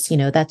that's just, you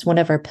know, that's one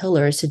of our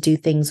pillars to do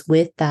things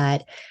with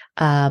that.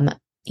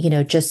 You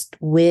know, just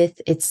with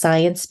it's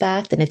science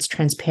backed and it's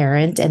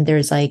transparent. And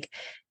there's like,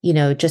 you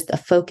know, just a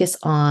focus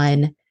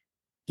on,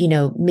 you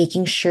know,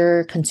 making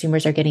sure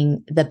consumers are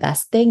getting the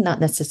best thing,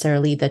 not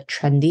necessarily the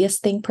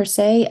trendiest thing per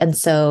se. And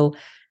so,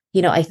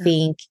 you know, I Yeah.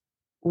 think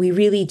we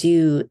really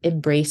do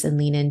embrace and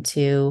lean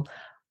into,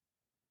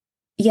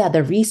 yeah,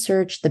 the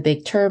research, the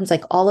big terms,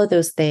 like all of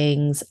those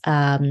things.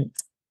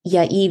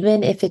 Yeah,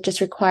 even if it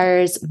just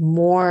requires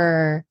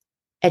more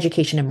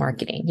education and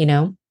marketing, you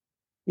know?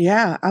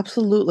 Yeah,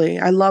 absolutely.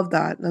 I love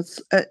that.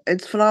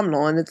 It's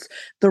phenomenal and it's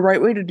the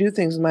right way to do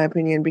things in my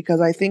opinion because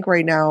I think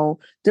right now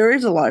there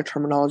is a lot of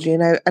terminology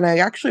and I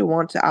actually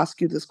want to ask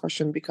you this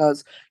question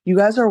because you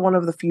guys are one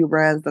of the few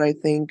brands that I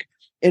think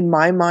in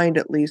my mind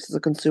at least as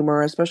a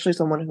consumer, especially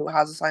someone who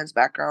has a science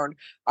background,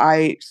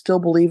 I still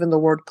believe in the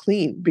word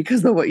clean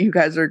because of what you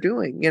guys are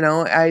doing,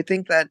 I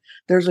think that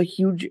there's a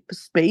huge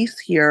space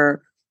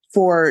here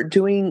for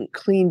doing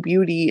clean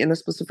beauty in a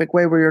specific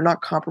way where you're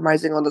not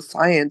compromising on the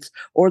science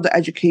or the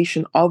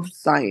education of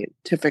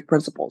scientific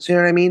principles. You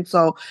know what I mean?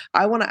 So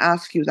I want to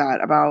ask you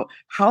that about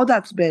how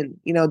that's been,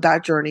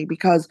 that journey,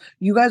 because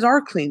you guys are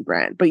a clean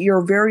brand, but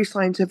you're very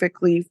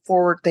scientifically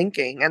forward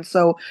thinking. And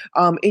so,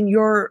 in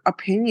your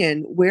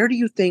opinion, where do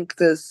you think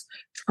this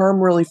term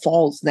really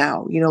falls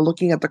now,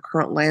 looking at the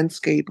current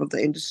landscape of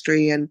the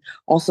industry and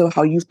also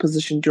how you've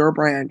positioned your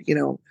brand,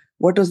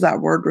 what does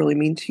that word really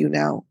mean to you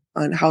now?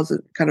 And how's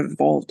it kind of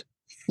evolved?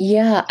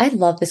 Yeah, I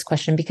love this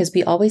question because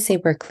we always say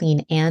we're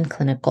clean and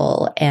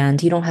clinical,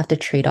 and you don't have to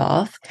trade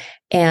off.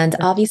 And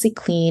obviously,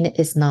 clean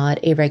is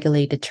not a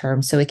regulated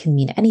term, so it can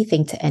mean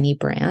anything to any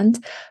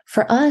brand.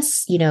 For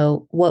us,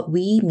 what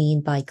we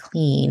mean by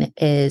clean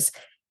is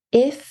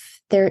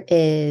if there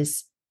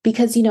is,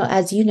 because,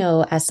 as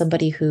as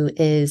somebody who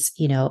is,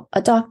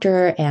 a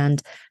doctor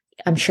and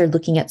I'm sure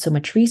looking at so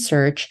much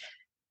research,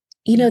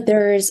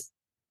 there's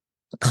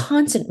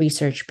constant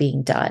research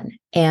being done.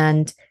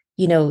 And,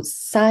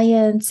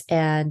 science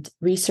and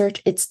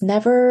research, it's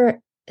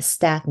never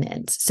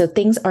stagnant. So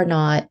things are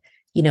not,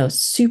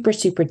 super,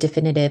 super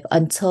definitive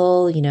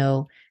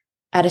until,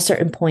 at a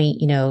certain point,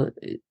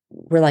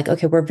 we're like,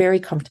 okay, we're very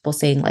comfortable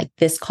saying like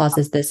this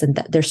causes this and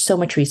that. There's so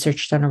much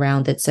research done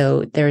around it.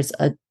 So there's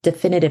a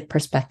definitive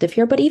perspective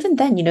here. But even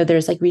then,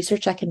 there's like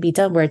research that can be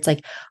done where it's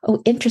like,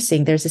 oh,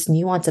 interesting. There's this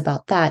nuance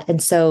about that.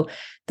 And so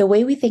the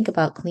way we think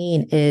about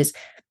clean is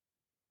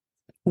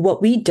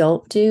what we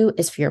don't do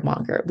is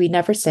fearmonger. We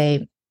never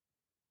say,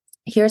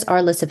 here's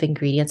our list of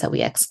ingredients that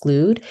we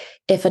exclude.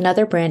 If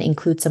another brand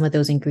includes some of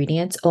those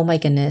ingredients, oh my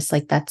goodness,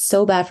 like that's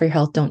so bad for your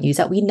health. Don't use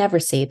that. We never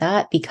say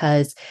that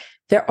because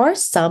there are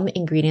some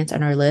ingredients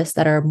on our list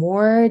that are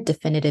more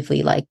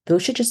definitively like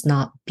those should just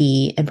not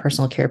be in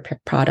personal care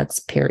products,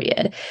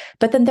 period.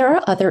 But then there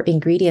are other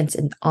ingredients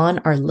on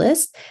our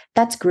list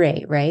that's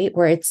gray, right?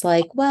 Where it's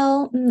like,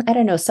 well, I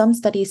don't know. Some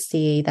studies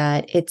say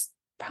that it's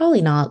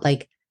probably not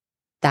like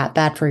that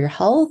bad for your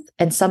health.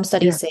 And some Yeah.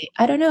 studies say,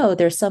 I don't know,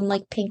 there's some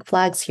like pink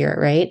flags here,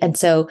 right? And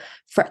so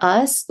for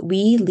us,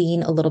 we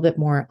lean a little bit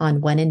more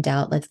on when in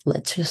doubt,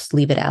 let's just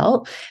leave it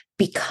out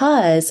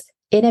because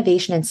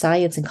innovation in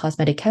science and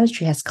cosmetic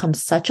chemistry has come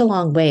such a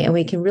long way. And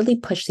we can really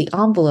push the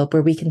envelope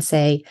where we can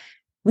say,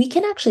 we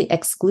can actually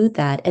exclude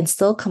that and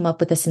still come up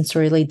with a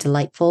sensorially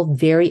delightful,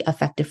 very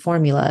effective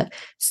formula.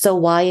 So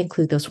why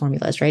include those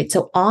formulas, right?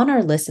 So on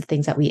our list of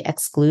things that we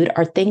exclude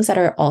are things that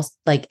are also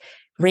like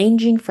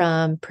ranging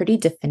from pretty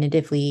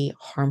definitively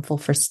harmful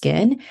for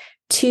skin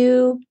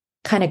to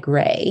kind of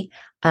gray.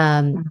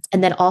 And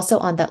then also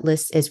on that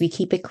list is we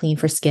keep it clean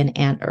for skin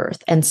and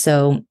earth. And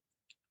so,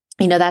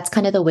 that's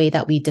kind of the way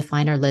that we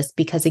define our list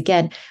because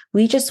again,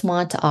 we just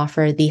want to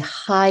offer the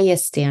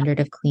highest standard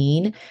of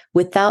clean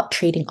without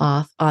trading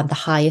off on the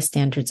highest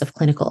standards of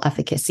clinical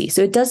efficacy.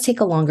 So it does take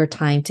a longer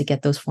time to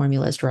get those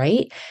formulas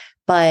right.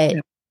 But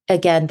Yeah.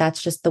 again,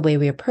 that's just the way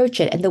we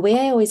approach it. And the way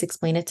I always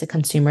explain it to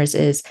consumers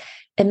is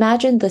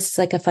imagine this is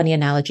like a funny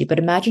analogy, but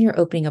imagine you're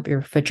opening up your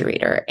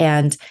refrigerator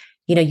and,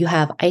 you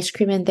have ice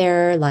cream in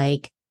there,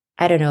 like,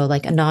 I don't know,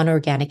 like a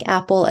non-organic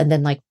apple and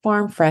then like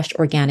farm fresh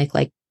organic,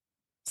 like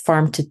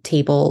farm to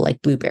table,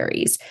 like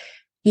blueberries.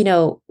 You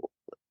know,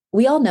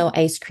 we all know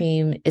ice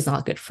cream is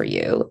not good for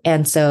you.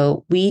 And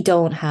so we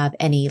don't have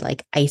any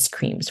like ice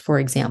creams, for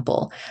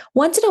example.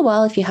 Once in a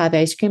while, if you have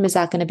ice cream, is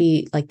that going to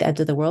be like the end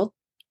of the world?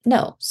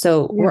 No.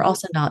 So Yeah. we're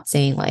also not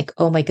saying like,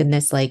 oh my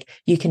goodness, like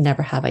you can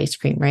never have ice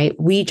cream, right?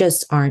 We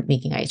just aren't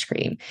making ice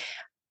cream.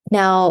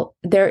 Now,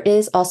 there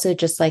is also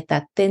just like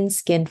that thin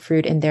skinned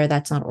fruit in there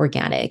that's not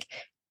organic.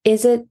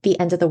 Is it the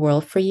end of the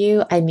world for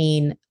you? I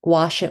mean,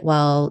 wash it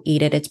well,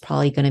 eat it, it's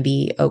probably going to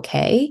be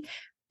okay.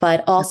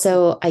 But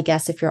also, I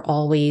guess if you're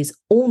always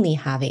only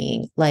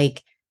having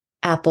like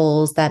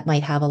apples that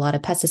might have a lot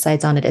of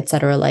pesticides on it, et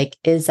cetera, like,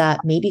 is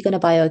that maybe going to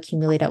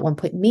bioaccumulate at one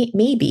point?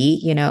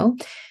 Maybe.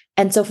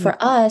 And so Yeah. for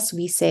us,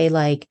 we say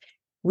like,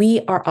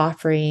 we are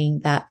offering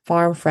that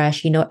farm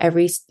fresh,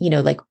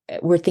 like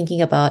we're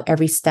thinking about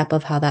every step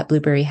of how that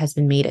blueberry has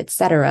been made, et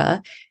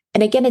cetera.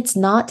 And again, it's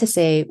not to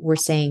say we're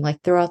saying like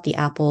throw out the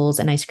apples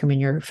and ice cream in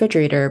your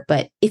refrigerator,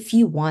 but if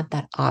you want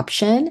that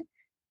option,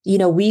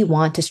 we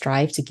want to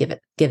strive to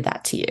give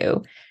that to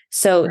you.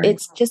 So Right.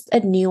 it's just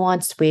a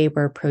nuanced way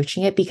we're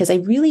approaching it because I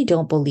really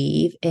don't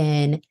believe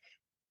in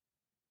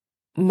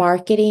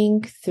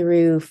marketing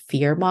through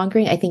fear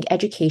mongering. I think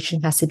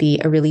education has to be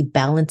a really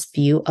balanced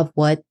view of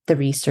what the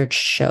research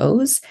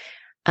shows.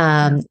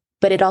 Yeah.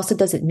 But it also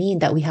doesn't mean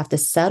that we have to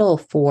settle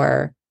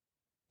for,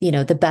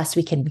 the best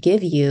we can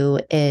give you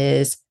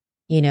is,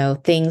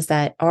 things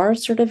that are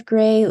sort of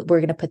gray. We're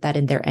going to put that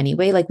in there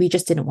anyway. Like we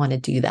just didn't want to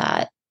do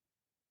that.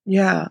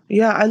 Yeah,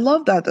 yeah, I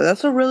love that.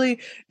 That's a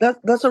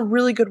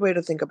really good way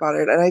to think about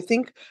it. And I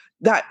think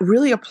that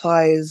really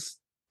applies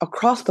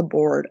across the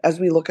board as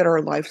we look at our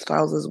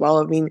lifestyles as well.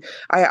 I mean,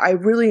 I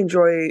really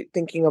enjoy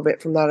thinking of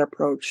it from that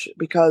approach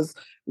because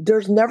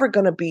there's never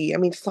gonna be, I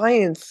mean,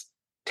 science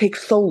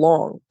takes so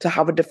long to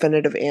have a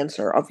definitive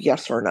answer of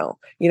yes or no.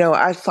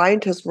 As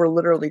scientists, we're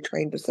literally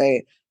trained to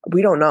say,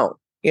 we don't know.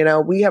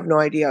 We have no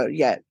idea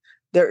yet.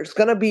 there's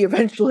going to be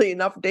eventually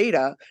enough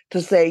data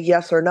to say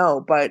yes or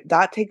no, but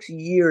that takes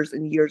years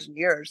and years and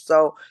years.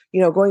 So,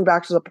 going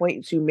back to the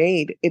points you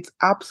made, it's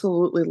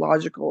absolutely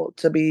logical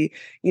to be,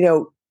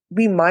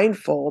 be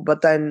mindful,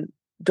 but then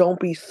don't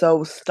be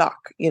so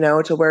stuck,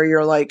 to where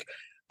you're like,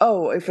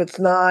 oh, if it's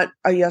not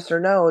a yes or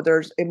no,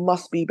 it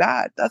must be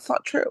bad. That's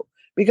not true.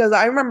 Because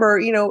I remember,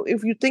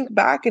 if you think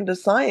back into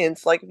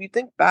science, like if you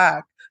think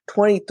back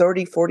 20,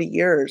 30, 40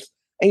 years,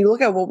 and you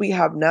look at what we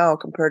have now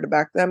compared to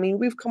back then, I mean,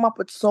 we've come up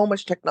with so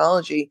much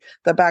technology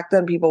that back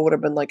then people would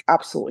have been like,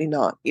 absolutely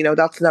not.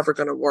 That's never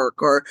going to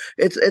work, or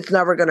it's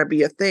never going to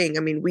be a thing.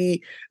 I mean,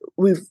 we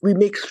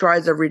make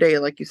strides every day,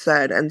 like you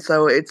said, and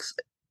so it's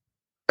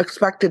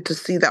expected to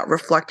see that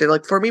reflected.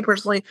 Like for me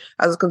personally,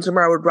 as a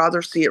consumer, I would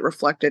rather see it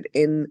reflected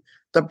in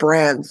the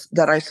brands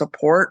that I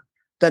support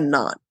than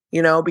not.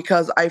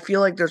 Because I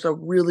feel like there's a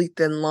really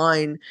thin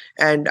line,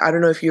 and I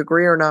don't know if you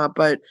agree or not,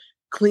 but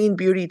clean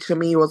beauty to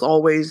me was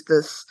always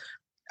this,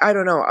 I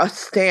don't know, a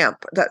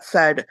stamp that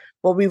said,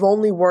 well, we've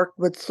only worked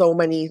with so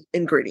many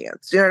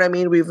ingredients. You know what I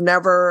mean? We've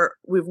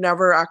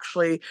never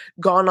actually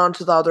gone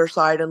onto the other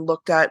side and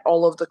looked at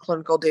all of the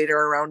clinical data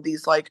around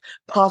these like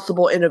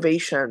possible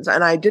innovations.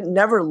 And I didn't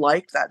never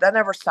like that. That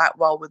never sat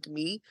well with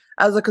me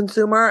as a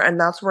consumer. And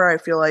that's where I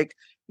feel like,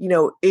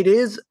 it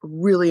is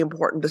really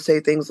important to say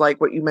things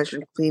like what you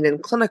mentioned, clean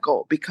and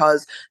clinical,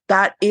 because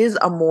that is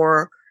a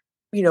more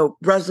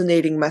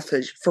resonating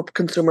message for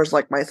consumers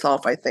like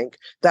myself, I think,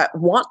 that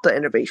want the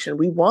innovation.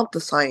 We want the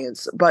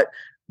science, but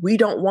we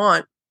don't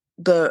want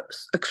the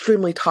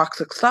extremely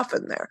toxic stuff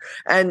in there.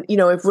 And,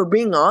 if we're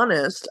being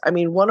honest, I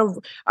mean,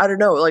 I don't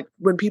know, like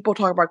when people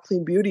talk about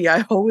clean beauty,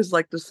 I always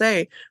like to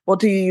say, well,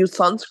 do you use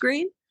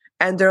sunscreen?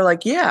 And they're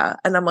like, yeah.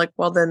 And I'm like,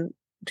 well, then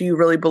do you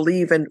really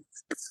believe in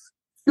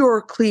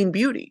pure clean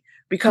beauty?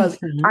 Because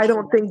Mhm. I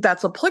don't think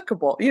that's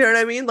applicable. You know what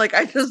I mean? Like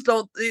I just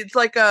don't, it's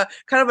like a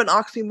kind of an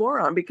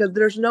oxymoron, because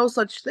there's no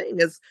such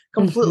thing as Mhm.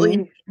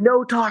 completely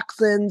no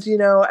toxins,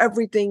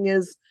 everything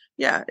is,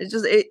 yeah,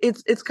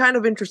 it's kind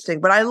of interesting,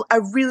 but I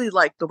really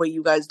like the way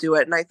you guys do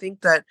it, and I think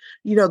that,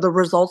 the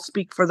results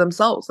speak for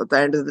themselves at the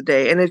end of the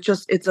day. And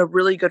it's a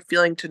really good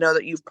feeling to know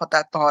that you've put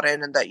that thought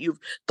in, and that you've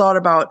thought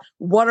about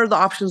what are the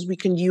options we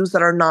can use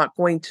that are not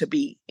going to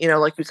be,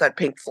 like you said,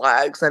 pink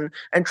flags and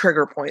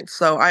trigger points.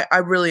 So I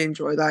really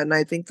enjoy that. And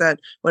I think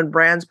that when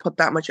brands put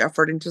that much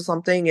effort into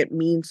something, it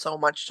means so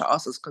much to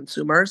us as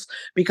consumers,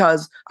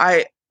 because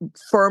I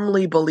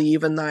firmly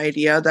believe in the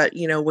idea that,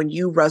 when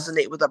you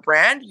resonate with a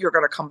brand, you're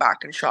going to come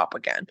back and shop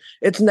again.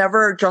 It's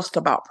never just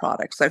about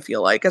products, I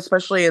feel like,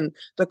 especially in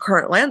the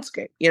current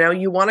landscape.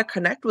 You want to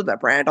connect with that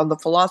brand on the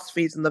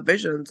philosophies and the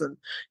visions. And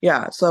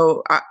yeah,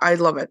 so I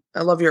love it.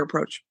 I love your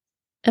approach.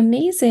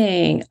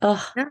 Amazing.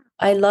 Oh, Yeah.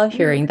 I love Yeah.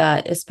 hearing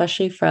that,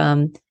 especially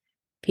from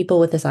people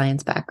with a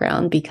science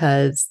background,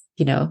 because,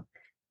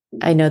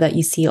 I know that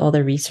you see all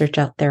the research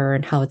out there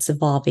and how it's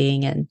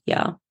evolving. And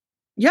yeah.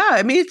 Yeah,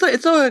 I mean,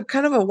 it's a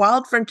kind of a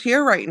wild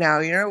frontier right now,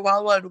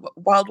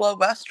 wild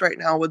west right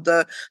now with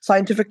the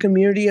scientific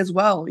community as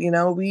well. We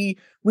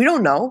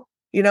don't know.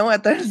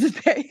 At the end of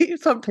the day,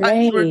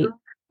 sometimes Right.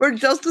 we're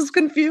just as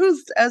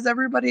confused as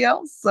everybody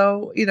else.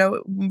 So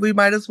we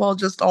might as well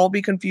just all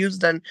be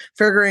confused and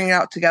figuring it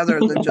out together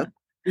than just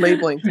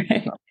labeling things.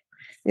 Right.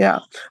 Yeah.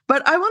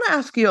 But I want to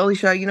ask you,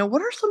 Alicia,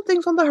 what are some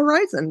things on the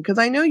horizon? Because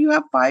I know you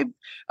have 5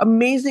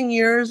 amazing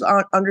years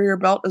under your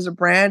belt as a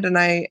brand,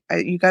 and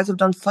you guys have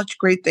done such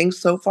great things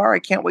so far. I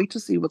can't wait to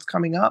see what's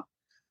coming up.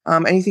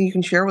 Anything you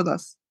can share with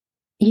us?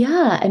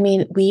 Yeah, I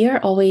mean, we are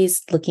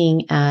always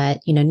looking at,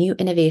 new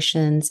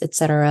innovations, et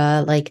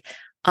cetera. Like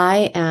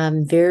I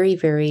am very,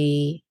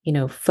 very,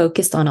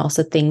 focused on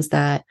also things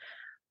that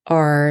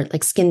are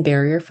like skin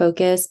barrier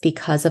focused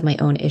because of my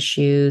own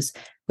issues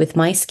with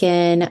my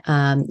skin,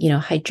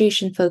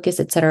 hydration focus,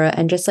 et cetera.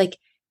 And just like,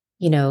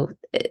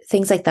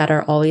 things like that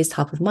are always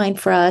top of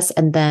mind for us.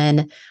 And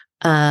then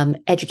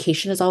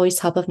education is always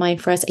top of mind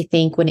for us. I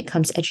think when it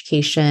comes to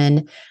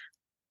education,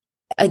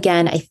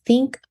 again, I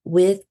think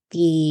with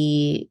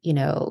the,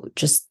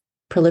 just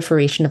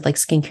proliferation of like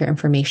skincare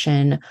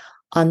information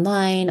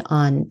online,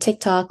 on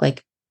TikTok,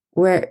 like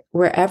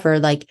wherever,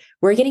 like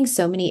we're getting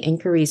so many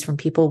inquiries from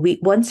people.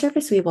 One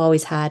service we've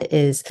always had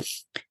is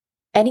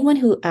anyone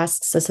who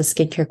asks us a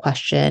skincare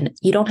question,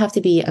 you don't have to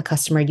be a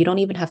customer. You don't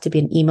even have to be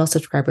an email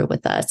subscriber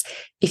with us.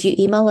 If you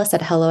email us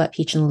at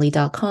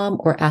hello@peachandlily.com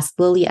or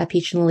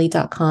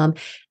asklily@peachandlily.com,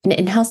 an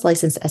in-house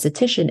licensed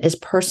esthetician is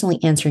personally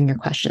answering your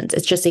questions.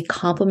 It's just a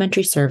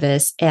complimentary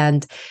service.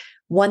 And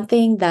one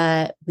thing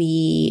that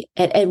we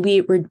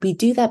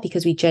do that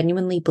because we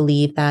genuinely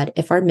believe that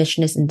if our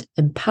mission is to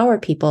empower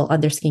people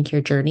on their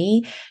skincare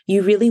journey,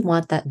 you really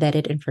want that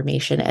vetted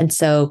information. And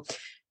so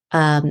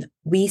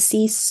we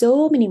see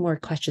so many more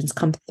questions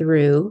come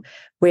through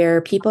where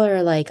people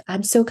are like,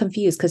 I'm so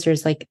confused because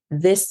there's like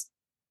this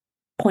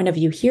point of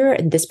view here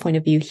and this point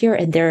of view here,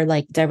 and they're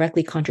like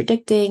directly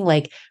contradicting,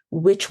 like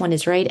which one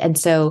is right. And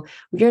so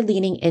we are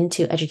leaning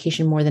into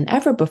education more than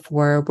ever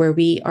before, where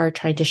we are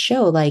trying to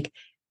show like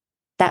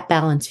that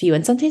balanced view.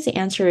 And sometimes the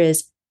answer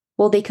is,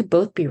 well, they could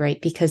both be right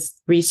because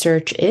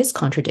research is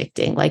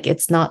contradicting, like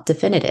it's not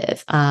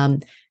definitive.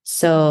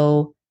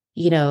 So,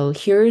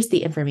 here's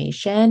the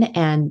information.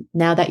 And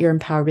now that you're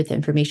empowered with the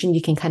information,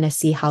 you can kind of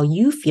see how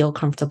you feel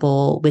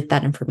comfortable with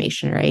that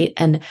information, right?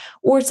 And,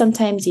 or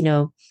sometimes,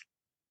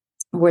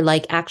 we're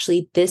like,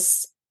 actually,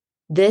 this,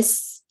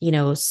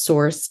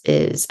 source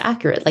is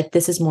accurate. Like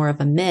this is more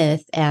of a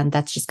myth. And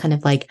that's just kind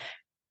of like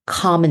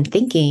common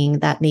thinking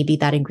that maybe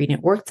that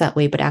ingredient works that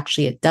way, but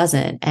actually it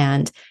doesn't.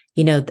 And,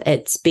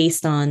 it's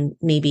based on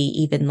maybe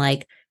even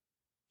like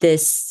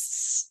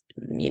this,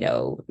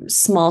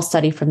 small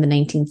study from the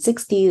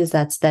 1960s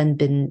that's then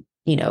been,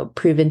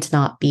 proven to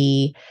not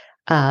be,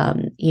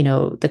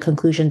 the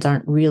conclusions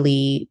aren't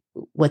really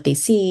what they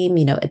seem,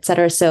 et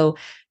cetera. So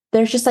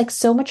there's just like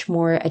so much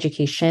more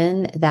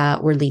education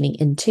that we're leaning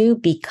into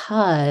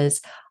because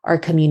our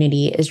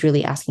community is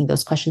really asking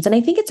those questions. And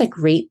I think it's a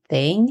great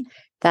thing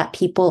that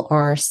people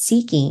are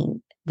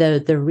seeking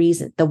the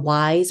reason, the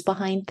whys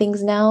behind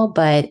things now.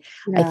 But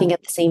I Yeah. think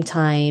at the same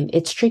time,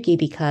 it's tricky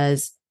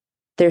because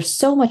there's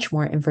so much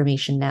more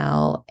information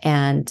now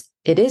and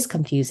it is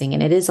confusing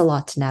and it is a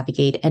lot to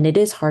navigate and it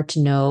is hard to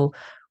know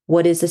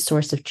what is the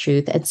source of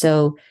truth. And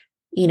so,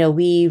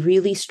 we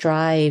really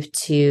strive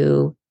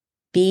to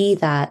be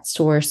that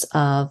source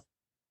of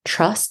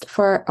trust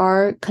for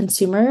our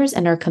consumers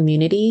and our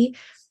community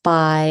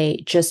by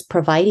just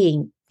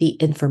providing the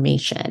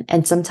information.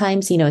 And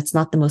sometimes, it's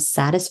not the most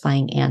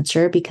satisfying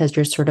answer because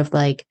you're sort of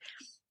like,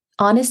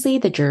 honestly,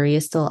 the jury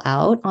is still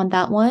out on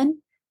that one,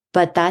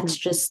 but that's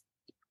just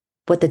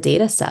what the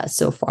data says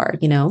so far.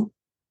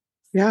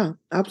 Yeah,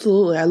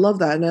 absolutely. I love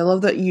that. And I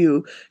love that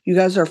you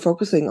guys are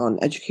focusing on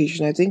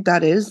education. I think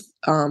that is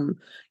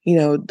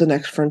the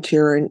next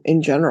frontier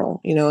in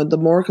general. The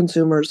more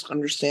consumers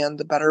understand,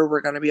 the better we're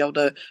going to be able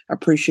to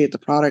appreciate the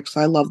products.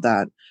 I love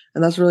that.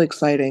 And that's really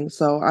exciting.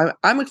 So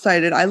I'm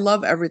excited. I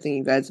love everything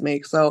you guys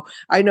make. So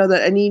I know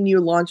that any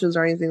new launches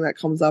or anything that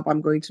comes up, I'm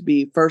going to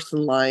be first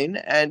in line.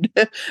 And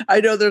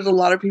I know there's a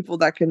lot of people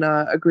that can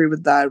agree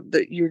with that.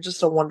 That you're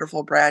just a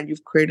wonderful brand.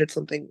 You've created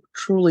something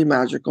truly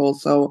magical.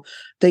 So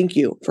thank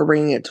you for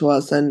bringing it to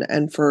us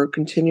and for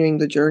continuing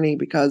the journey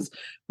because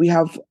we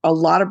have a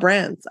lot of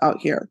brands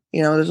out here.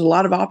 There's a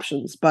lot of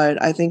options,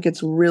 but I think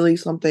it's really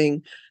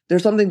something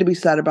there's something to be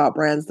said about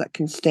brands that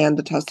can stand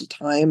the test of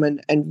time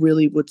and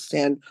really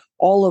withstand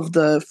all of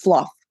the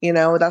fluff.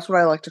 That's what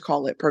I like to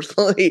call it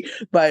personally.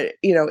 But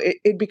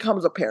it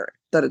becomes apparent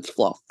that it's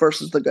fluff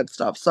versus the good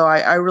stuff. So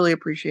I really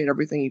appreciate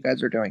everything you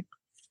guys are doing.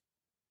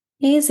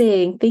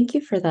 Amazing. Thank you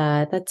for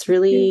that. That's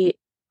really,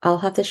 I'll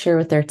have to share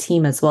with our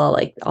team as well.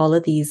 Like all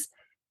of these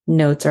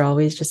notes are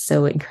always just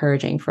so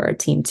encouraging for our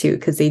team too,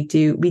 because we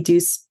do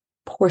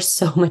pour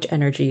so much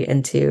energy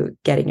into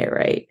getting it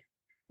right.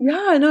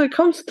 Yeah, I know it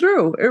comes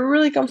through. It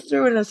really comes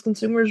through. And as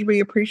consumers, we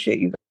appreciate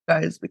you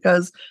guys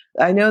because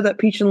I know that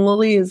Peach and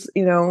Lily is,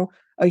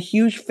 a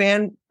huge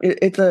fan.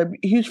 It's a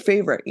huge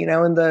favorite, in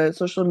the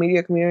social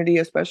media community,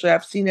 especially.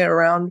 I've seen it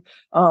around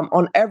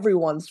on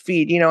everyone's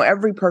feed.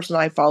 Every person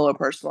I follow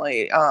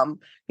personally,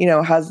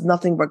 has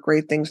nothing but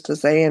great things to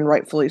say, and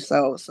rightfully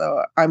so.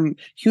 So I'm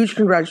huge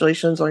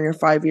congratulations on your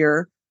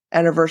 5-year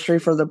anniversary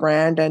for the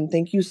brand. And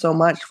thank you so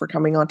much for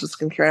coming on to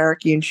Skincare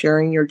Anarchy and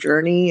sharing your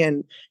journey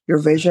and your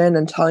vision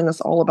and telling us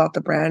all about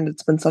the brand.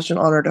 It's been such an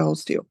honor to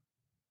host you.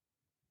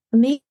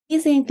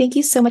 Amazing. Thank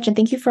you so much. And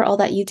thank you for all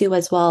that you do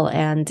as well.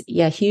 And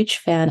yeah, huge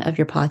fan of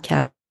your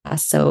podcast.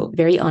 So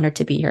very honored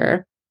to be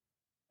here.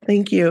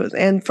 Thank you.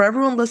 And for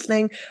everyone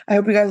listening, I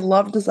hope you guys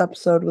loved this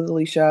episode with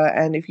Alicia.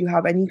 And if you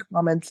have any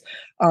comments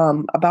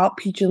about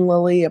Peach and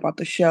Lily, about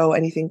the show,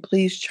 anything,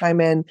 please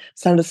chime in,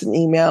 send us an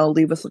email,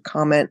 leave us a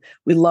comment.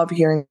 We love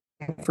hearing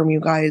from you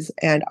guys.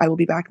 And I will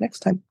be back next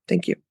time.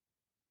 Thank you.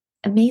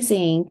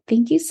 Amazing.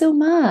 Thank you so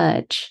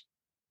much.